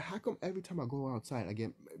what? How come every time I go outside, I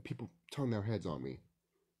get people turn their heads on me?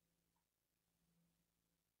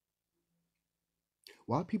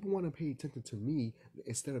 Why people want to pay attention to me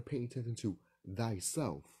instead of paying attention to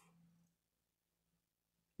thyself?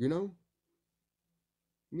 You know?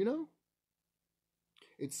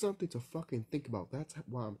 It's something to fucking think about. That's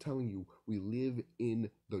why I'm telling you, we live in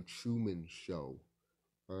the Truman Show.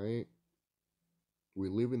 Alright? We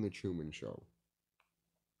live in the Truman Show.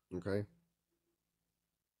 Okay?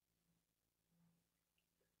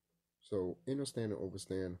 So, understand and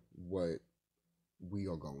understand what we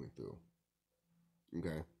are going through.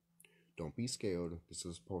 Okay? Don't be scared. This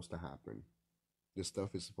is supposed to happen. This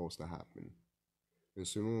stuff is supposed to happen. And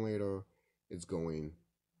sooner or later, it's going...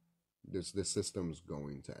 This system's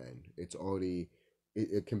going to end. It's already...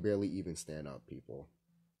 It can barely even stand up, people.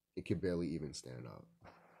 It can barely even stand up.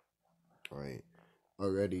 Alright?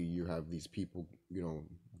 Already, you have these people,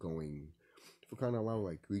 going... For crying out loud,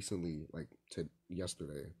 like, recently, like, to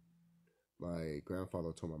yesterday, my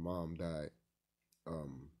grandfather told my mom that,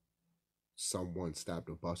 someone stabbed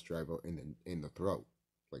a bus driver in the throat.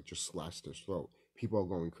 Like, just slashed his throat. People are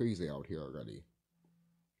going crazy out here already.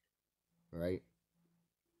 Right?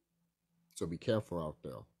 So be careful out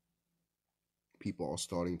there. People are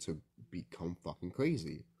starting to become fucking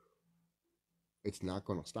crazy. It's not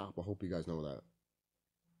gonna stop. I hope you guys know that.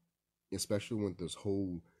 Especially when this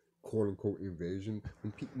whole quote-unquote invasion.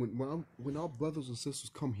 When our brothers and sisters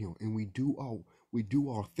come here and we do our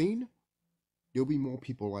thing, there'll be more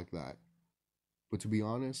people like that. But to be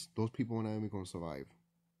honest, those people are not even going to survive.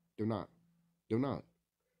 They're not. They're not.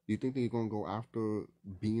 Do you think they're going to go after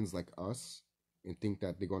beings like us and think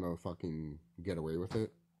that they're going to fucking get away with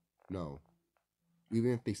it? No.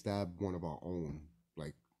 Even if they stab one of our own,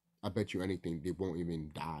 like, I bet you anything, they won't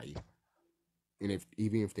even die. And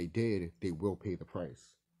even if they did, they will pay the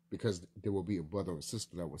price. Because there will be a brother or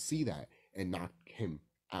sister that will see that and knock him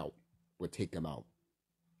out. Or take him out.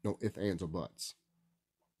 No ifs, ands, or buts.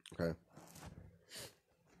 Okay?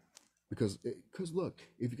 Because look,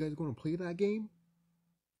 if you guys are going to play that game,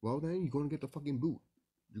 well then, you're going to get the fucking boot.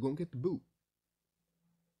 You're going to get the boot.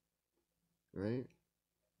 Right?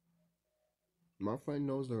 My friend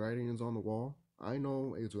knows the writing is on the wall. I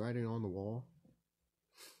know it's writing on the wall.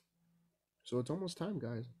 So it's almost time,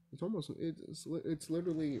 guys. It's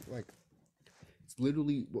literally like, it's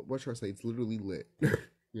literally, what should I say? It's literally lit.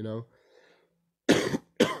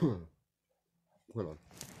 Hold on.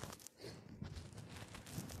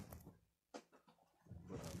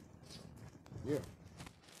 Yeah.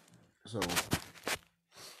 So,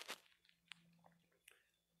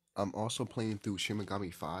 I'm also playing through Shin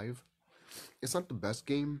Megami 5. It's not the best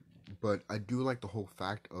game, but I do like the whole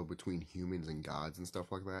fact of between humans and gods and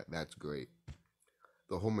stuff like that. That's great.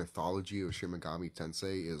 The whole mythology of Shin Megami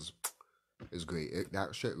Tensei is great.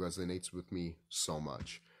 That shit resonates with me so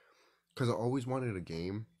much. Because I always wanted a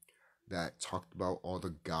game that talked about all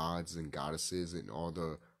the gods and goddesses and all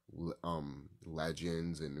the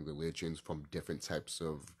legends and religions from different types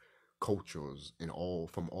of cultures and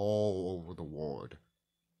from all over the world,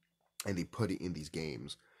 and they put it in these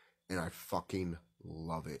games, and I fucking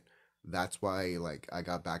love it. That's why, like, I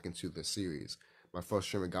got back into the series, My first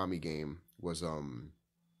Shin Megami game was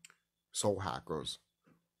Soul Hackers.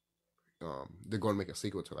 They're going to make a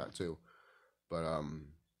sequel to that too. But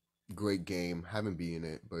great game. Haven't beaten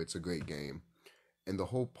it, but it's a great game. And the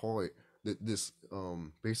whole point that this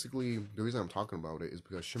basically the reason I'm talking about it is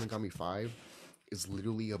because Shin Megami 5 is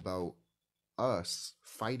literally about us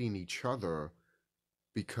fighting each other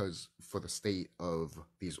because for the state of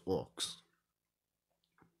these orcs.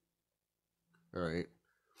 All right.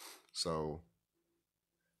 So,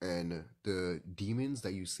 and the demons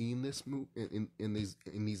that you see in this in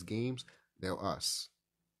these games, they're us.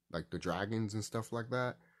 Like the dragons and stuff like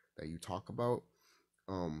that you talk about,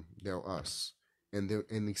 they're us. And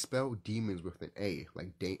they spell demons with an A,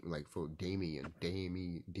 like for Damians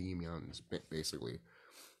basically.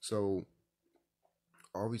 So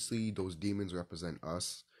obviously those demons represent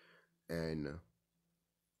us, and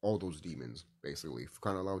all those demons basically. For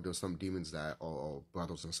crying out loud, there's some demons that are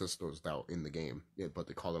brothers and sisters that are in the game, yeah, but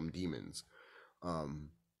they call them demons.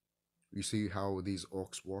 You see how these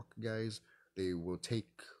orcs work, guys? They will take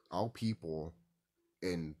our people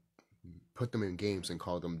and put them in games and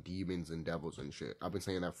call them demons and devils and shit. I've been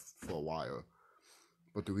saying that for a while.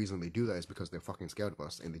 But the reason they do that is because they're fucking scared of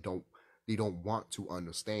us, and they don't want to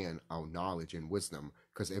understand our knowledge and wisdom,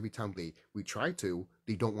 because every time we try to,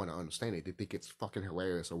 they don't want to understand it. They think it's fucking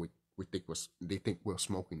hilarious, or they think we're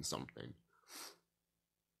smoking something.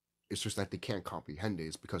 It's just that they can't comprehend it.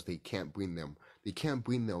 It's because they can't bring their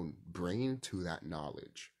brain to that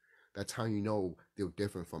knowledge. That's how you know they're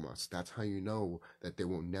different from us. That's how you know that they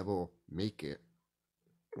will never make it.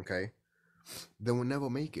 Okay? They will never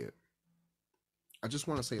make it. I just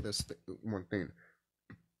want to say this one thing.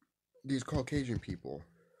 These Caucasian people,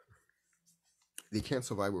 they can't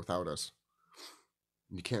survive without us.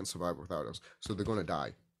 You can't survive without us. So they're going to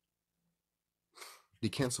die. They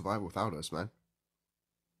can't survive without us, man.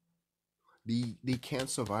 They can't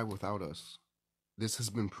survive without us. This has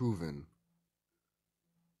been proven.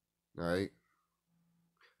 All right?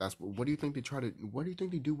 What do you think they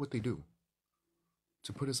do what they do?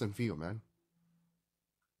 To put us in fear, man.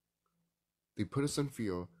 They put us in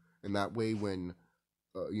fear, and that way when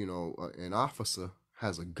an officer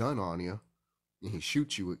has a gun on you and he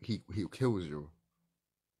shoots you, he kills you.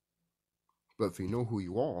 But if you know who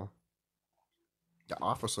you are, the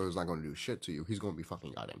officer is not going to do shit to you. He's going to be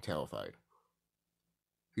fucking goddamn terrified.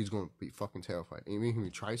 He's going to be fucking terrified. And even if he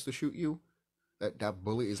tries to shoot you, that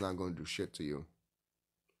bullet is not going to do shit to you.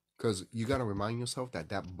 Because you got to remind yourself that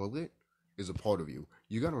bullet is a part of you.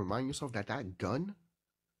 You got to remind yourself that gun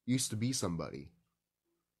used to be somebody.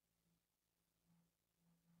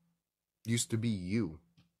 Used to be you.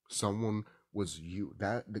 Someone was you.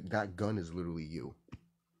 That gun is literally you.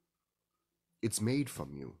 It's made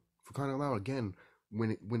from you. For crying out loud, again,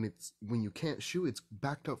 when you can't shoot, it's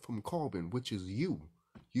backed up from carbon, which is you.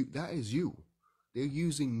 That is you. They're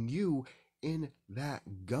using you in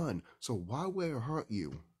that gun. So why would it hurt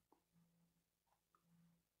you?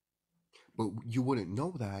 But you wouldn't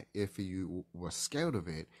know that if you were scared of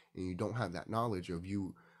it and you don't have that knowledge of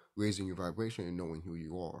you raising your vibration and knowing who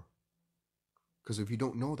you are. Because if you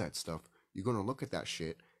don't know that stuff, you're gonna look at that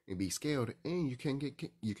shit and be scared, and you can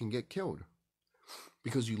get killed.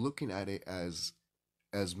 Because you're looking at it as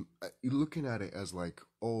like,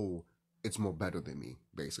 oh, it's more better than me.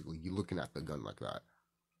 Basically, you're looking at the gun like that.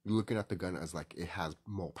 You're looking at the gun as like it has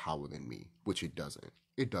more power than me, which it doesn't.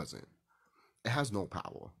 It doesn't. It has no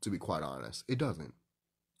power, to be quite honest. It doesn't.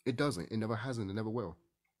 It doesn't. It never hasn't. It never will.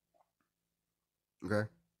 Okay?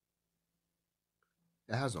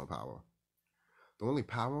 It has no power. The only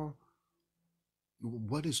power,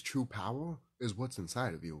 what is true power, is what's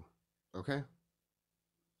inside of you. Okay?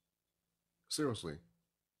 Seriously.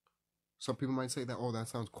 Some people might say that, oh, that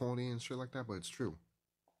sounds corny and shit like that, but it's true.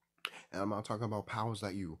 And I'm not talking about powers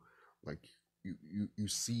that you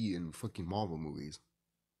see in fucking Marvel movies.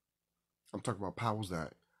 I'm talking about powers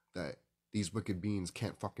that these wicked beings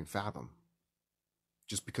can't fucking fathom.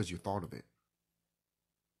 Just because you thought of it.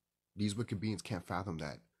 These wicked beings can't fathom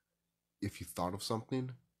that if you thought of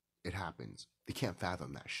something, it happens. They can't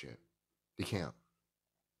fathom that shit. They can't.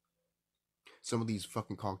 Some of these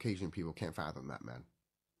fucking Caucasian people can't fathom that, man.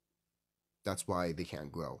 That's why they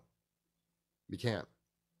can't grow. They can't.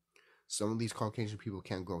 Some of these Caucasian people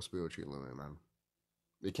can't grow spiritually, man.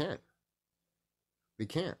 They can't. They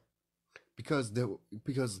can't. Because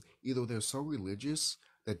either they're so religious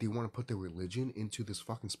that they want to put their religion into this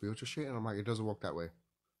fucking spiritual shit, and I'm like, it doesn't work that way.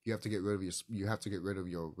 You have to get rid of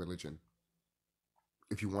your religion.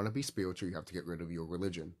 If you want to be spiritual, you have to get rid of your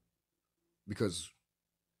religion. Because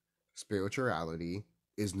spirituality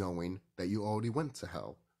is knowing that you already went to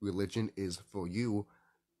hell. Religion is for you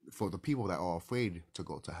for the people that are afraid to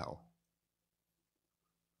go to hell.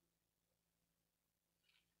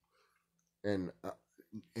 And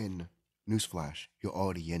in newsflash, you're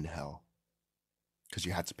already in hell because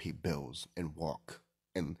you had to pay bills and walk,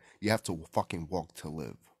 and you have to fucking walk to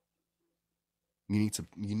live. You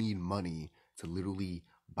need money to literally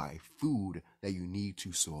buy food that you need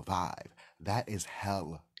to survive. That is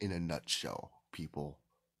hell in a nutshell, people.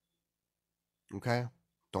 Okay?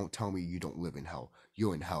 Don't tell me you don't live in hell.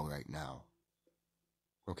 You're in hell right now.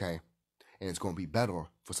 Okay? And it's going to be better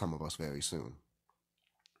for some of us very soon.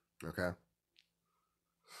 Okay?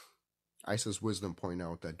 Isis Wisdom point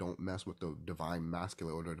out that don't mess with the divine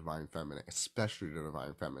masculine or the divine feminine, especially the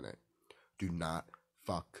divine feminine. Do not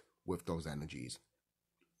fuck with those energies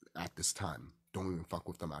at this time. Don't even fuck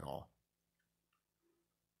with them at all.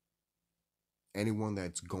 Anyone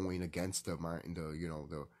that's going against the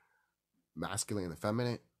masculine and the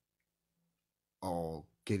feminine are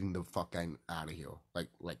getting the fuck out of here.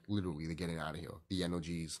 Like literally, they're getting out of here. The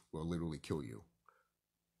energies will literally kill you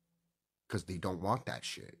because they don't want that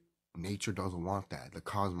shit. Nature doesn't want that. The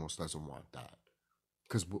cosmos doesn't want that.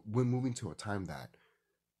 Because we're moving to a time that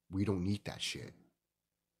we don't need that shit.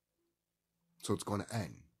 So it's going to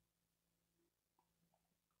end.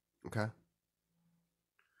 Okay?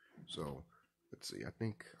 So, let's see. I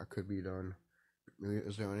think I could be done.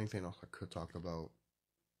 Is there anything else I could talk about?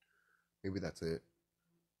 Maybe that's it.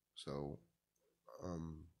 So,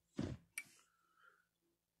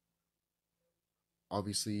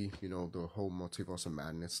 obviously, the whole multiverse of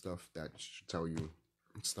madness stuff, that should tell you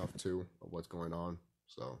stuff too of what's going on.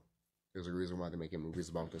 So there's a reason why they're making movies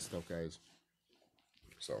about this stuff, guys.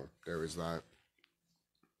 So there is that.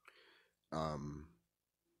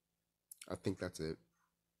 I think that's it.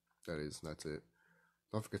 That's it.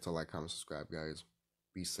 Don't forget to like, comment, subscribe, guys.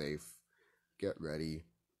 Be safe. Get ready.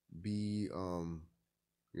 Be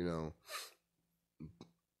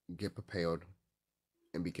get prepared.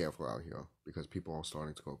 And be careful out here because people are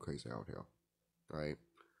starting to go crazy out here, right?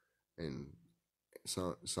 And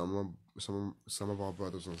so some of our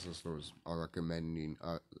brothers and sisters are recommending,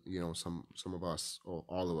 some of us, or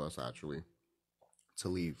all of us actually, to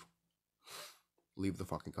leave the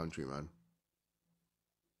fucking country, man.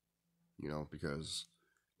 Because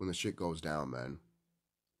when the shit goes down, man,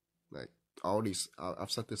 like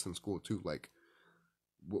I've said this in school too. Like,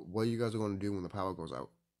 what are you guys going to do when the power goes out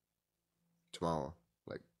tomorrow?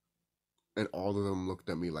 And all of them looked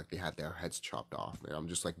at me like they had their heads chopped off. And I'm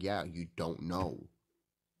just like, yeah, you don't know.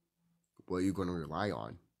 What are you going to rely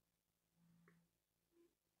on?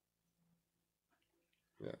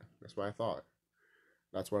 Yeah, that's what I thought.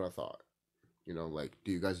 That's what I thought. Do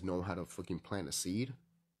you guys know how to freaking plant a seed?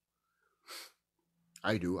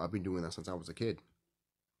 I do. I've been doing that since I was a kid.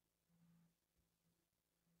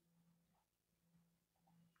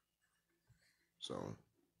 So...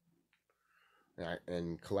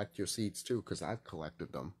 and collect your seeds too, because I've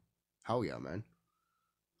collected them. Hell yeah, man.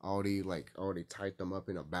 I already tied them up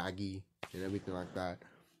in a baggie and everything like that.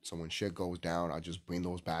 So when shit goes down, I just bring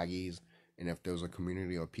those baggies. And if there's a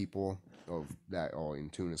community of people that are in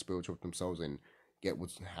tune and spiritual with themselves and get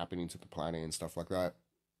what's happening to the planet and stuff like that,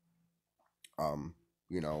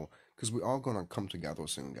 because we're all gonna come together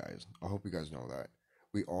soon, guys. I hope you guys know that.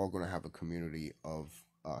 We all gonna have a community of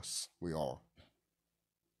us. We all.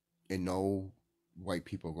 And no white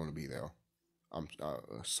people are going to be there. I'm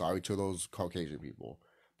sorry to those Caucasian people,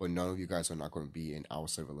 but none of you guys are not going to be in our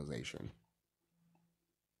civilization.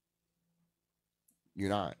 You're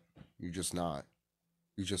not. You're just not.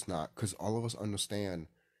 You're just not. Because all of us understand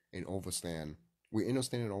and overstand. We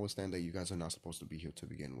understand and understand that you guys are not supposed to be here to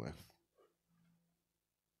begin with.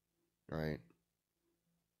 Right?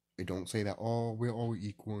 They don't say that, oh, we're all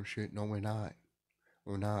equal and shit. No, we're not.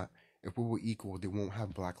 We're not. If we were equal, they won't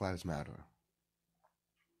have Black Lives Matter.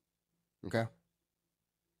 Okay?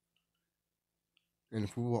 And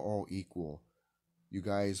if we were all equal, you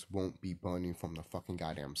guys won't be burning from the fucking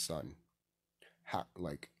goddamn sun.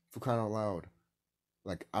 For crying out loud,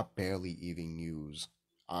 I barely even use,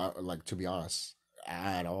 to be honest,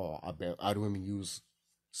 at all. I don't even use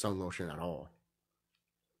sun lotion at all.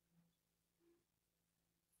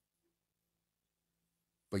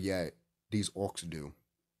 But yet, these orcs do.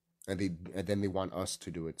 And then they want us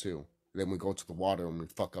to do it too. Then we go to the water and we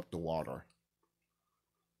fuck up the water.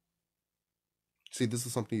 See, this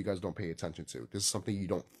is something you guys don't pay attention to. This is something you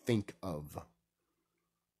don't think of.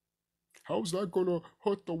 How's that gonna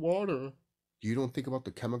hurt the water? You don't think about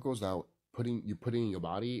the chemicals that you put in your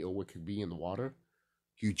body or what could be in the water?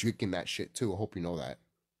 You drinking that shit too. I hope you know that.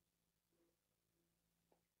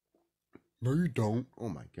 No, you don't. Oh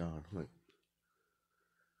my god.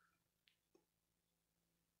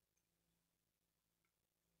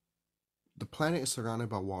 planet is surrounded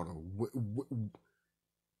by water.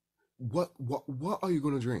 What are you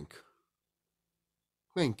gonna drink?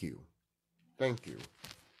 Thank you. Thank you.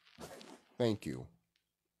 Thank you.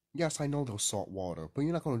 Yes, I know there's salt water, but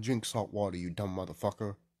you're not gonna drink salt water, you dumb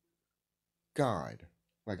motherfucker. God.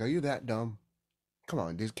 Like, are you that dumb? Come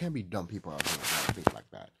on, there can't be dumb people out there that think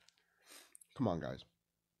like that. Come on, guys.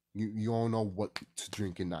 You all know what to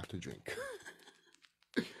drink and not to drink.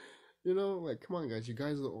 You know, like, come on, guys. You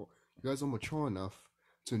guys are mature enough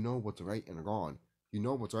to know what's right and wrong. You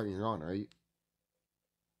know what's right and wrong, right?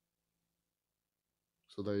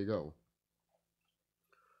 So there you go.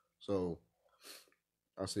 So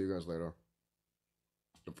I'll see you guys later.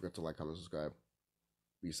 Don't forget to like, comment, subscribe.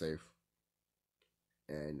 Be safe.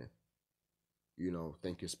 And, you know,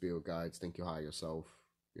 thank your spirit guides. Thank your higher self,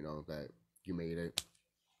 you know, that you made it.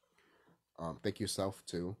 Thank yourself,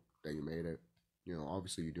 too, that you made it. You know,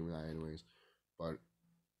 obviously you're doing that anyways. But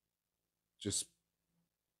just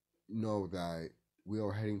know that we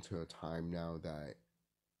are heading to a time now that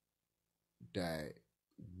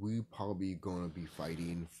we probably gonna be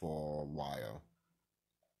fighting for a while.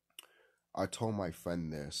 I told my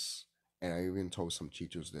friend this, and I even told some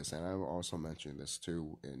teachers this, and I also mentioned this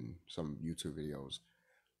too in some YouTube videos,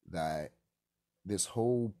 that this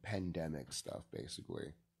whole pandemic stuff,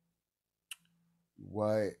 basically,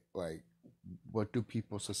 what do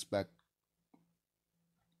people suspect,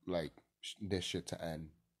 like, this shit to end?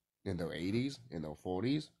 In their 80s? In their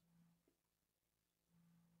 40s?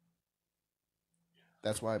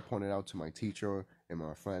 That's why I pointed out to my teacher and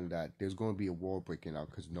my friend that there's going to be a war breaking out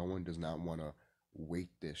because no one does not want to wait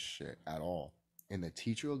this shit at all. And the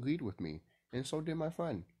teacher agreed with me, and so did my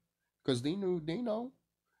friend, because they know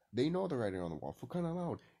the writing on the wall. For crying out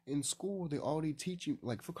loud, in school they already teach you,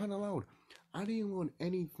 like, for crying out loud, I didn't learn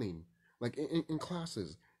anything, like, in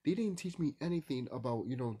classes. They didn't teach me anything about,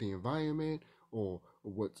 you know, the environment or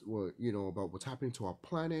what you know, about what's happening to our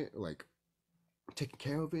planet, like taking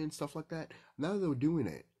care of it and stuff like that. Now they're doing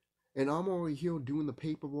it. And I'm already here doing the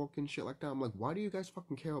paperwork and shit like that. I'm like, why do you guys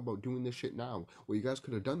fucking care about doing this shit now? Well, you guys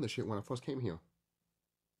could have done this shit when I first came here.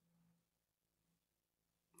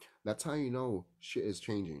 That's how you know shit is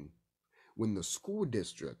changing. When the school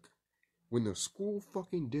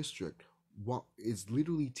fucking district is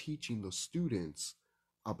literally teaching the students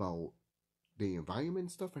about the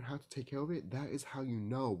environment stuff and how to take care of it, that is how you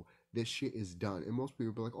know this shit is done. And most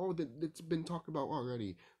people be like, oh, it's been talked about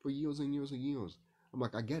already for years and years and years. I'm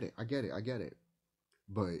like, I get it.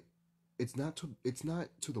 But it's not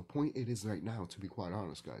to the point it is right now, to be quite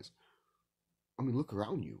honest, guys. I mean, look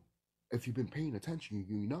around you. If you've been paying attention,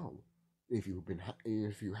 you know. If you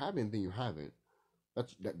haven't, then you haven't.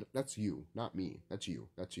 That's you, not me. That's you.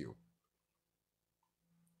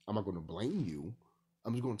 I'm not going to blame you.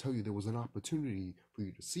 I'm just going to tell you there was an opportunity for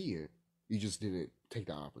you to see it. You just didn't take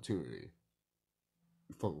that opportunity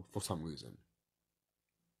for some reason.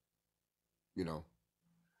 You know?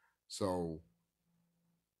 So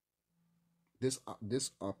this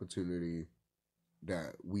opportunity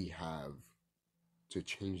that we have to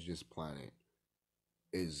change this planet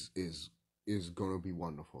is going to be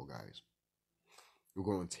wonderful, guys. We're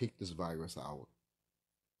going to take this virus out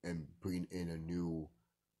and bring in a new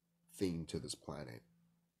thing to this planet.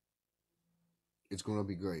 It's going to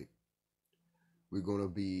be great. We're going to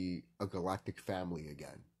be a galactic family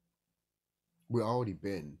again. We've already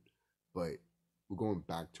been, but we're going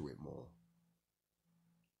back to it more.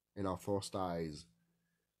 And our first eye,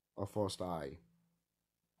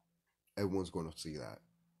 everyone's going to see that.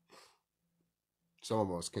 Some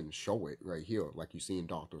of us can show it right here, like you see in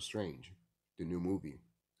Doctor Strange, the new movie.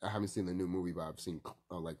 I haven't seen the new movie, but I've seen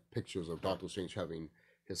like pictures of Doctor Strange having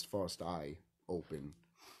his first eye open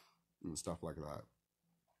and stuff like that.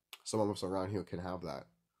 Some of us around here can have that.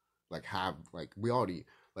 We already,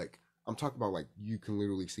 like, I'm talking about, like, you can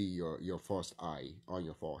literally see your first eye on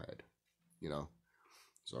your forehead, you know?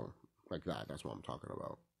 So, like that, that's what I'm talking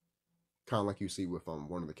about. Kind of like you see with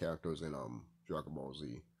one of the characters in Dragon Ball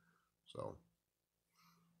Z. So,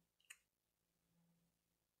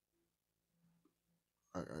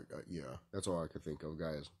 yeah, that's all I could think of,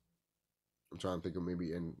 guys. I'm trying to think of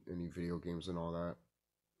maybe any video games and all that.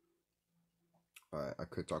 I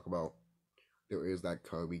could talk about. There is that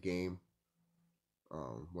Kirby game,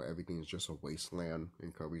 where everything is just a wasteland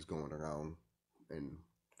and Kirby's going around and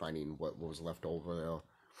finding what was left over there.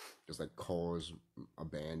 There's like cars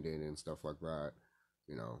abandoned and stuff like that.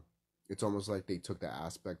 You know, it's almost like they took the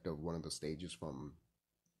aspect of one of the stages from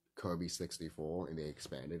Kirby 64 and they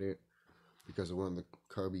expanded it, because in one of the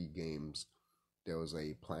Kirby games there was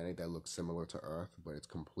a planet that looks similar to Earth, but it's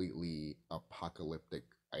completely apocalyptic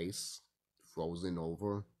ice frozen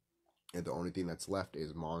over, and the only thing that's left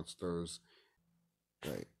is monsters.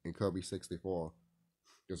 Right. In Kirby 64,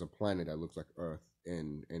 there's a planet that looks like Earth,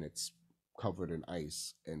 and it's covered in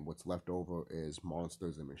ice, and what's left over is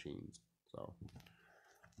monsters and machines. So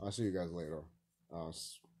I'll see you guys later.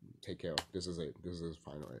 Take care. This is it. This is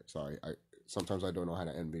final. Sorry, I sometimes I don't know how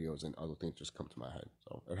to end videos, and other things just come to my head.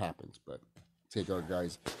 So it happens. But take care,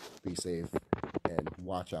 guys. Be safe and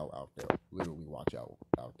watch out there. Literally watch out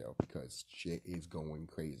there, because shit is going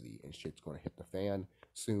crazy and shit's gonna hit the fan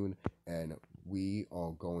soon, and we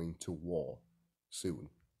are going to war soon.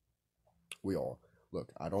 We all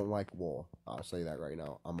look. I don't like war. I'll say that right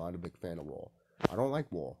now. I'm not a big fan of war. I don't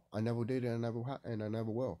like war. I never did, and I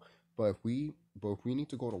never will. But if we need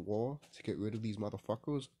to go to war to get rid of these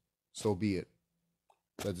motherfuckers, so be it.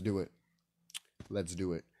 Let's do it. Let's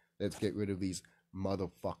do it. Let's get rid of these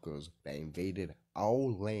motherfuckers that invaded our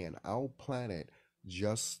land, our planet,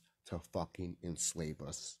 just to fucking enslave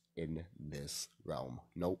us in this realm.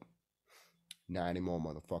 Nope. Not anymore,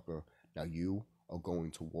 motherfucker. Now you are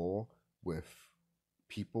going to war with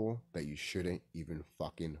people that you shouldn't even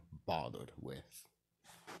fucking bothered with.